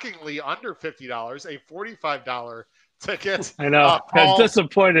 Shockingly under $50, a $45 ticket. I know. I'm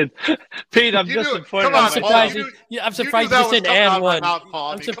disappointed. Pete, I'm disappointed. Come on, I'm surprised you just didn't add one.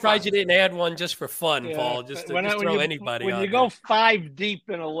 I'm surprised you didn't add one just for fun, Paul. Just to throw anybody on. When you go 5 deep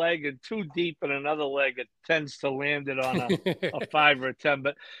in a leg and 2 deep in another leg, it tends to land it on a 5 or a 10.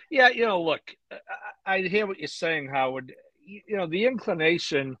 But, yeah, look, I hear what you're saying, Howard. The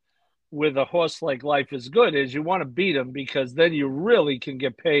inclination with a horse like Life is Good is you want to beat him because then you really can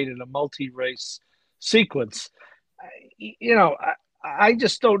get paid in a multi-race sequence. I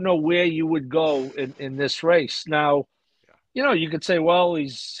just don't know where you would go in this race. Now, you could say, well,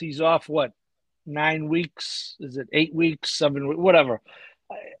 he's off, 9 weeks? Is it 8 weeks, 7 weeks, whatever.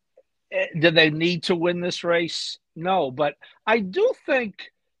 Do they need to win this race? No, but I do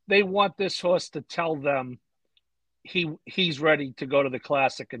think they want this horse to tell them he's ready to go to the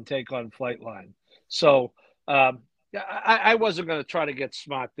Classic and take on Flightline. So I wasn't going to try to get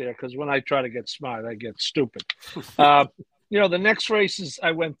smart there because when I try to get smart, I get stupid. The next races,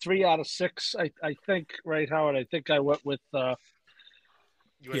 I went 3 out of 6. I think, right, Howard? I think I went with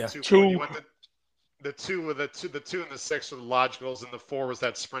you went 2. 2. You went the 2 with the 2 and the 6 were the logicals, and the 4 was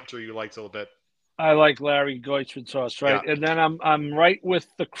that sprinter you liked a little bit. I like Larry Goichman's horse, right? Yeah. And then I'm right with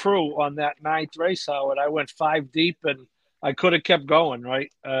the crew on that 9th race, Howard. I went 5 deep, and I could have kept going,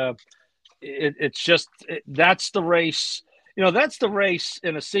 right? It's just that's the race. That's the race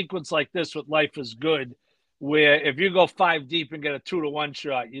in a sequence like this with Life is Good, where if you go 5 deep and get a 2-to-1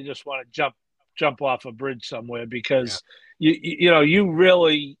 shot, you just want to jump off a bridge somewhere because you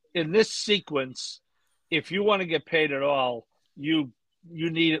really in this sequence, if you want to get paid at all, you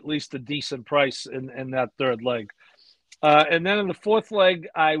need at least a decent price in that 3rd leg. And then in the 4th leg,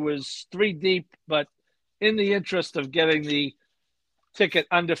 I was 3 deep, but in the interest of getting the ticket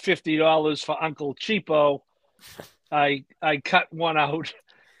under $50 for Uncle Cheapo, I cut one out,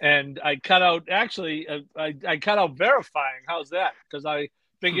 and I cut out I cut out Verifying. How's that? Because I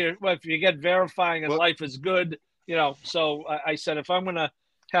figure if you get Verifying and Life is Good, So I said if I'm going to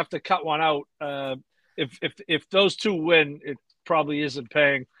have to cut one out, if those 2 win, it probably isn't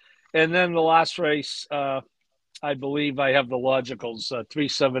paying. And then the last race, I believe I have the logicals 3,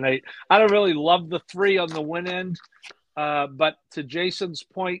 7, 8. I don't really love the 3 on the win end. But to Jason's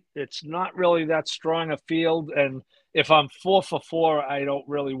point, it's not really that strong a field. And if I'm 4 for 4, I don't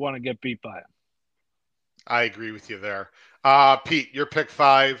really want to get beat by him. I agree with you there. Pete, your pick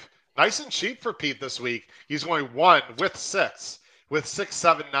 5. Nice and cheap for Pete this week. He's going 1 with 6, with 6,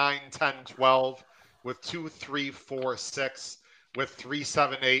 7, 9, 10, 12, with 2, 3, 4, 6, with 3,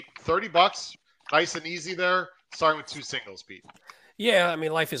 7, 8. $30. Nice and easy there. Starting with 2 singles, Pete. Yeah, I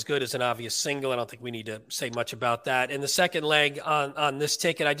mean, Life is Good is an obvious single. I don't think we need to say much about that. And the second leg on this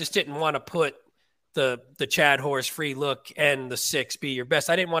ticket, I just didn't want to put the Chad horse Free Look and the 6 Be Your Best.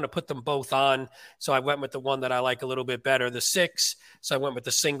 I didn't want to put them both on, so I went with the one that I like a little bit better, the 6. So I went with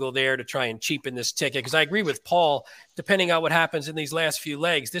the single there to try and cheapen this ticket because I agree with Paul. Depending on what happens in these last few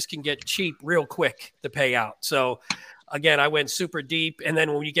legs, this can get cheap real quick to pay out. So again, I went super deep. And then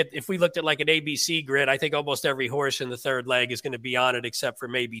if we looked at like an ABC grid, I think almost every horse in the 3rd leg is going to be on it except for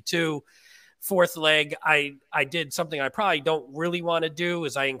maybe 2. 4th leg, I did something I probably don't really want to do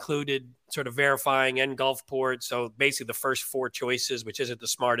is I included sort of Verifying and Gulfport. So basically the first 4 choices, which isn't the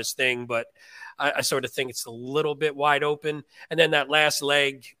smartest thing, but I sort of think it's a little bit wide open. And then that last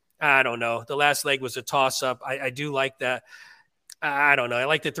leg, I don't know. The last leg was a toss up. I do like that. I don't know. I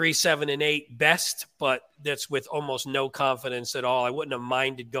like the 3, 7, and 8 best, but that's with almost no confidence at all. I wouldn't have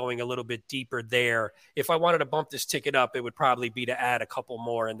minded going a little bit deeper there. If I wanted to bump this ticket up, it would probably be to add a couple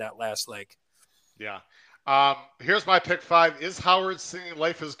more in that last leg. Yeah. Here's my pick 5. Is Howard singing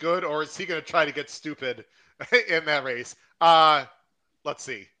Life is Good, or is he going to try to get stupid in that race? Let's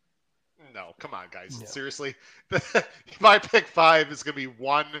see. No, come on, guys. Yeah. Seriously. My pick 5 is going to be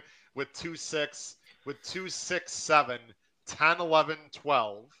 1 with 2, 6, with 2, 6, 7, 10, 11,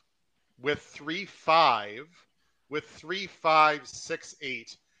 12, with 3, 5, with 3, 5, 6,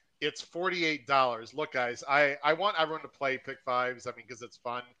 8. It's $48. Look, guys, I want everyone to play pick 5s. I mean, because it's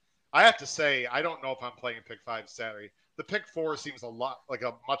fun. I have to say, I don't know if I'm playing pick 5 Saturday. The pick 4 seems a lot like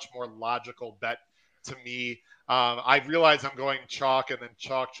a much more logical bet to me. I realize I'm going chalk and then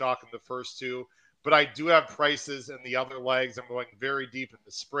chalk in the first 2, but I do have prices in the other legs. I'm going very deep in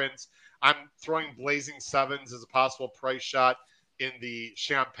the sprints. I'm throwing blazing 7s as a possible price shot in the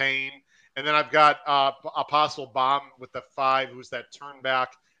Champagne. And then I've got a possible bomb with the 5, who's that turn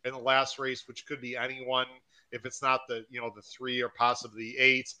back in the last race, which could be anyone if it's not the 3 or possibly the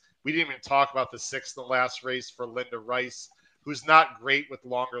 8. We didn't even talk about the 6 in the last race for Linda Rice, who's not great with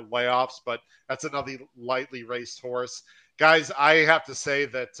longer layoffs, but that's another lightly raced horse. Guys, I have to say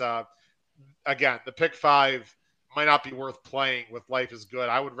that, again, the pick 5 might not be worth playing with Life is Good.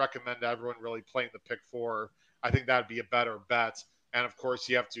 I would recommend everyone really playing the pick 4. I think that would be a better bet. And, of course,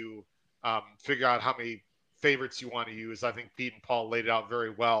 you have to figure out how many favorites you want to use. I think Pete and Paul laid it out very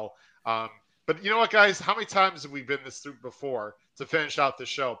well. But you know what, guys? How many times have we been this through before to finish out the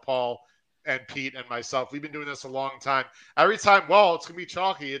show, Paul and Pete and myself? We've been doing this a long time. Every time, well, it's going to be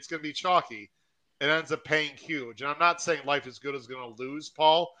chalky. It's going to be chalky. It ends up paying huge. And I'm not saying Life is Good is going to lose,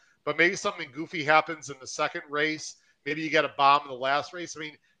 Paul, but maybe something goofy happens in the second race. Maybe you get a bomb in the last race. I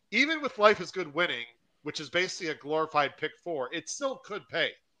mean, even with Life is Good winning, which is basically a glorified pick 4, it still could pay.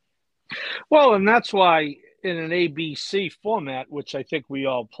 Well, and that's why in an ABC format, which I think we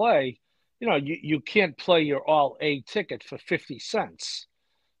all play, you can't play your all A ticket for 50 cents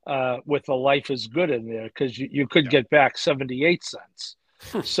with a Life is Good in there, because you could get back 78 cents.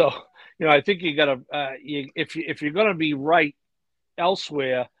 So, I think you got to, if you're going to be right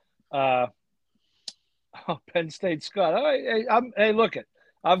elsewhere, Penn State Scott. Hey, look it.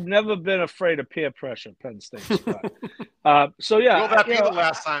 I've never been afraid of peer pressure, Penn State Scott. So yeah, will that be the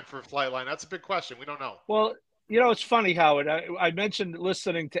last time for Flightline? That's a big question. We don't know. Well, it's funny, Howard. I mentioned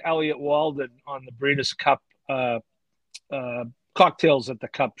listening to Elliot Walden on the Breeders' Cup Cocktails at the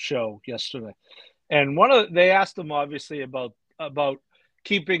Cup show yesterday, and they asked him obviously about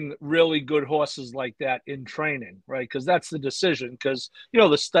keeping really good horses like that in training, right? Because that's the decision. Because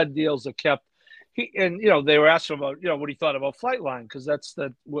the stud deals are kept. They were asking about what he thought about Flightline, because that's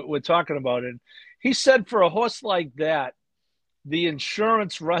what we're talking about. And he said for a horse like that, the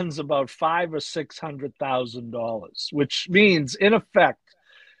insurance runs about $500,000 or $600,000, which means in effect,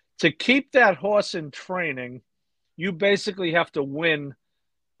 to keep that horse in training, you basically have to win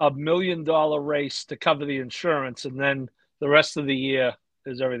 $1 million race to cover the insurance, and then the rest of the year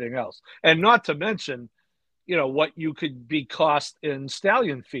is everything else. And not to mention, what you could be cost in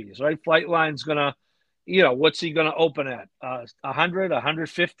stallion fees, right? Flightline's going to, what's he going to open at? 100,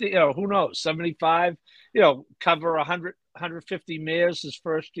 150, who knows? 75, cover 100, 150 mares his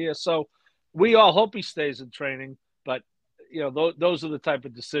first year. So we all hope he stays in training, but those are the type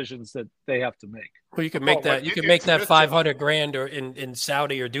of decisions that they have to make. Well, you can make that. You can make that $500,000 or in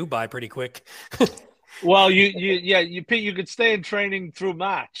Saudi or Dubai pretty quick. Well, Pete, you could stay in training through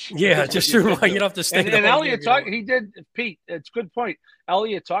March. Yeah, just through. You don't have to stay. And Elliot talked. He did, Pete. It's a good point.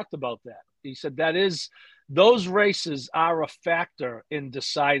 Elliot talked about that. He said those races are a factor in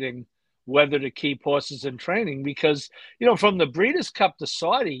deciding whether to keep horses in training, because from the Breeders' Cup to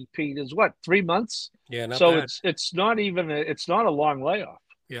Saudi, Pete, is what, 3 months? Yeah, not so bad. it's not a long layoff.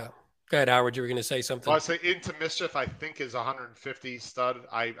 Yeah. Go ahead, Howard. You were going to say something. Well, I say Into Mischief, I think, is 150 stud.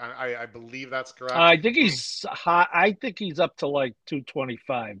 I believe that's correct. I think he's high. I think he's up to like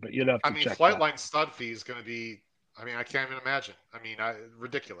 225, but you'd have to check. Flightline stud fee is going to be. I can't even imagine.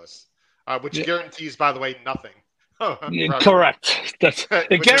 Ridiculous. Which guarantees, by the way, nothing. Correct.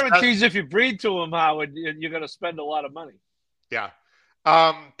 It guarantees if you breed to him, Howard, you're going to spend a lot of money. Yeah.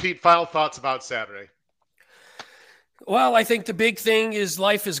 Pete, final thoughts about Saturday. Well, I think the big thing is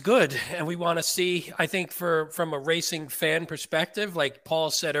Life is Good. And we want to see, I think from a racing fan perspective, like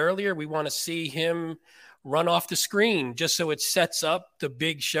Paul said earlier, we want to see him run off the screen just so it sets up the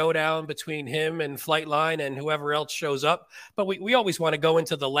big showdown between him and Flightline and whoever else shows up. But we always want to go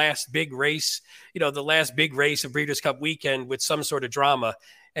into the last big race, the last big race of Breeders' Cup weekend with some sort of drama.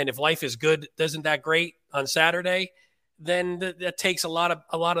 And if Life is Good isn't that great on Saturday, then that takes a lot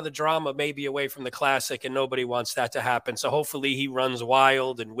of the drama maybe away from the Classic, and nobody wants that to happen. So hopefully he runs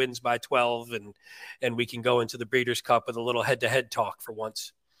wild and wins by 12, and we can go into the Breeders' Cup with a little head-to-head talk for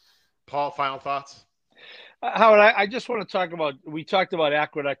once. Paul, final thoughts? Howard, I just want to talk about, we talked about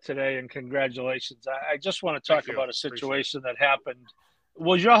Aqueduct today, and congratulations. I just want to talk about a situation that happened.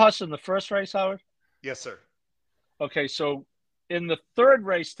 Was your horse in the first race, Howard? Yes, sir. Okay, so in the third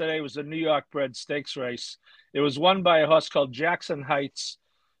race today was a New York bred stakes race. It was won by a horse called Jackson Heights,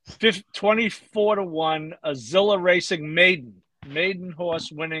 24-1, a Zilla Racing maiden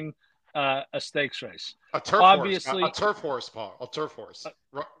horse winning a stakes race. A turf horse, Paul. A turf horse.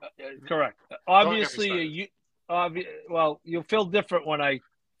 Correct. Obviously, you'll feel different when I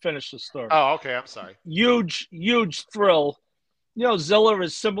finish the story. Oh, okay. I'm sorry. Huge thrill. You know, Zilla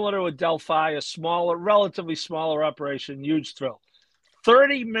is similar to a Delphi, a smaller, relatively smaller operation. Huge thrill.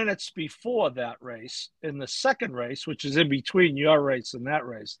 30 minutes before that race, in the second race, which is in between your race and that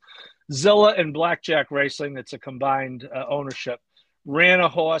race, Zilla and Blackjack Racing, it's a combined ownership, ran a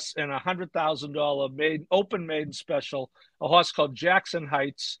horse in a $100,000 open maiden special, a horse called Jackson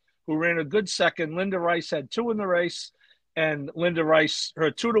Heights, who ran a good second. Linda Rice had 2 in the race, and Linda Rice, her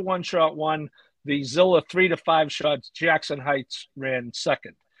 2-1 shot won. The Zilla 3-5 shots, Jackson Heights ran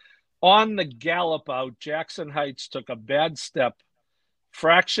second. On the gallop out, Jackson Heights took a bad step,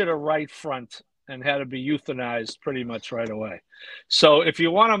 fractured a right front, and had to be euthanized pretty much right away. So if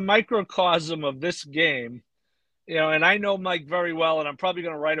you want a microcosm of this game, you know, and I know Mike very well, and I'm probably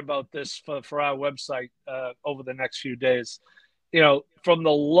going to write about this for our website over the next few days. You know, from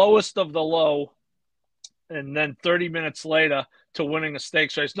the lowest of the low, and then 30 minutes later to winning a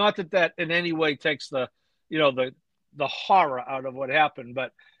stakes race. Not that in any way takes the horror out of what happened,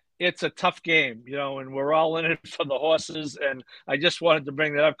 but it's a tough game, you know, and we're all in it for the horses. And I just wanted to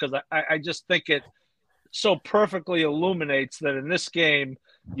bring that up because I just think it so perfectly illuminates that in this game,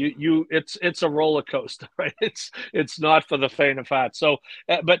 it's a roller coaster, right? It's not for the faint of heart. So,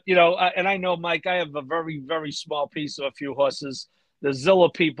 but you know, and I know, Mike, I have a very, very small piece of a few horses. The Zilla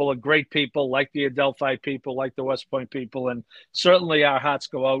people are great people, like the Adelphi people, like the West Point people, and certainly our hearts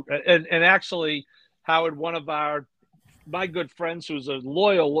go out. And actually, Howard, one of my good friends who's a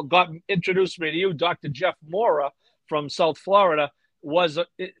loyal, introduced me to you, Dr. Jeff Mora from South Florida, was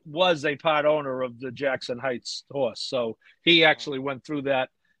a part owner of the Jackson Heights horse. So he actually went through that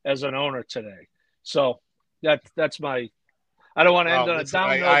as an owner today. So that's my, I don't want to end on a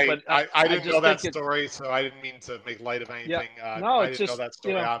down note, but I didn't know that story, so I didn't mean to make light of anything. Yeah, no, I didn't know that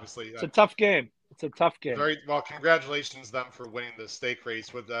story, obviously. It's a tough game. It's a tough game. Very well. Congratulations them for winning the stake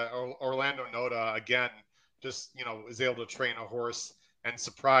race with Orlando Noda again. Just, you know, is able to train a horse and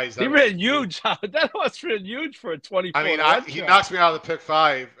surprise. He ran huge. That horse ran huge for a 24. I mean, he knocks me out of the pick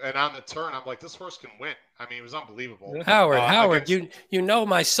 5, and on the turn, I'm like, this horse can win. I mean, it was unbelievable. Howard, you know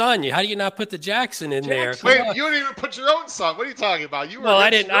my son. How do you not put the Jackson in there? Wait, you didn't even put your own son. What are you talking about?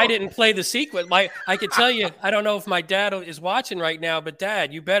 I didn't play the sequence. I could tell you, I don't know if my dad is watching right now, but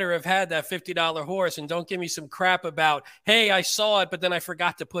Dad, you better have had that $50 horse, and don't give me some crap about, hey, I saw it, but then I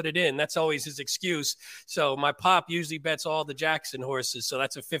forgot to put it in. That's always his excuse. So my pop usually bets all the Jackson horses, so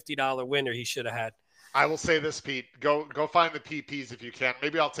that's a $50 winner he should have had. I will say this, Pete. Go find the PPs if you can.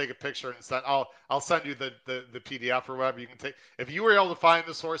 Maybe I'll take a picture and send. I'll send you the PDF or whatever you can take. If you were able to find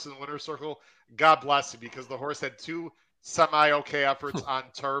this horse in the winner's circle, God bless you, because the horse had 2 semi-okay efforts on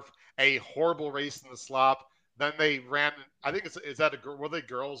turf, a horrible race in the slop. Then they ran. I think were they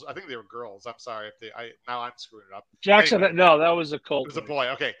girls? I think they were girls. I'm sorry now I'm screwing it up. Jackson, anyway, no, that was a colt. It was a boy.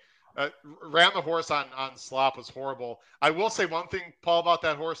 Okay. Ran the horse on slop, was horrible. I will say one thing, Paul, about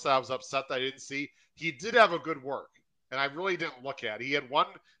that horse that I was upset that I didn't see. He did have a good work, and I really didn't look at. He had one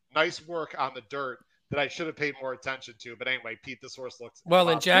nice work on the dirt that I should have paid more attention to. But anyway, Pete, this horse looks well.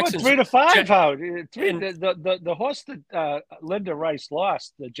 And Jackson's 3-5 out. The horse that Linda Rice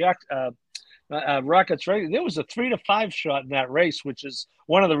lost, the Rockets race. There was a 3-5 shot in that race, which is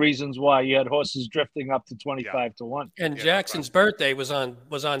one of the reasons why you had horses drifting up to 25-1. And Jackson's birthday was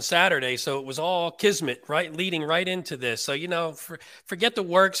on Saturday, so it was all kismet, right, leading right into this. So, you know, forget the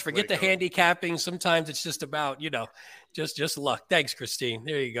works, forget the handicapping. Sometimes it's just about, you know, just luck. Thanks, Christine.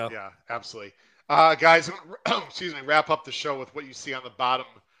 There you go. Yeah, absolutely. Guys, excuse me. Wrap up the show with what you see on the bottom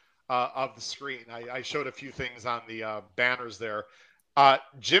of the screen. I showed a few things on the banners there.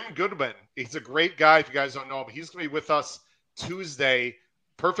 Jim Goodwin, he's a great guy. If you guys don't know him, he's going to be with us Tuesday.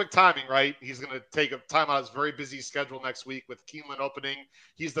 Perfect timing, right? He's going to take a time out of his very busy schedule next week with Keeneland opening.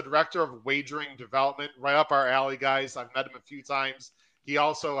 He's the director of wagering development, right up our alley, guys. I've met him a few times. He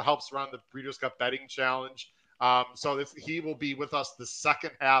also helps run the Breeders' Cup Betting Challenge. He will be with us the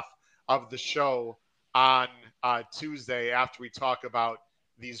second half of the show on Tuesday after we talk about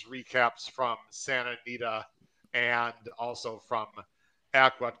these recaps from Santa Anita and also from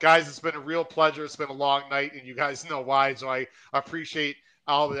Aqueduct. Guys, it's been a real pleasure. It's been a long night, and you guys know why, so I appreciate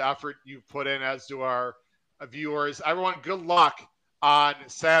all the effort you've put in, as do our viewers. Everyone, good luck on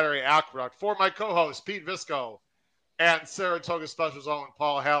Saturday Aqueduct. For my co-host, Pete Visco, and Saratoga Special's own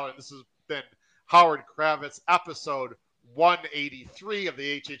Paul Haller, this has been Howard Kravitz, episode 183 of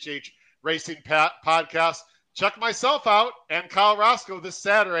the HHH Racing Podcast. Check myself out and Kyle Roscoe this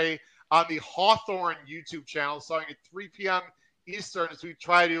Saturday on the Hawthorne YouTube channel, starting at 3 p.m. Eastern, as we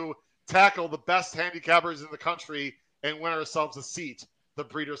try to tackle the best handicappers in the country and win ourselves a seat, the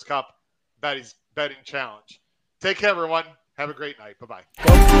Breeders' Cup Betting Challenge. Take care, everyone. Have a great night. Bye-bye.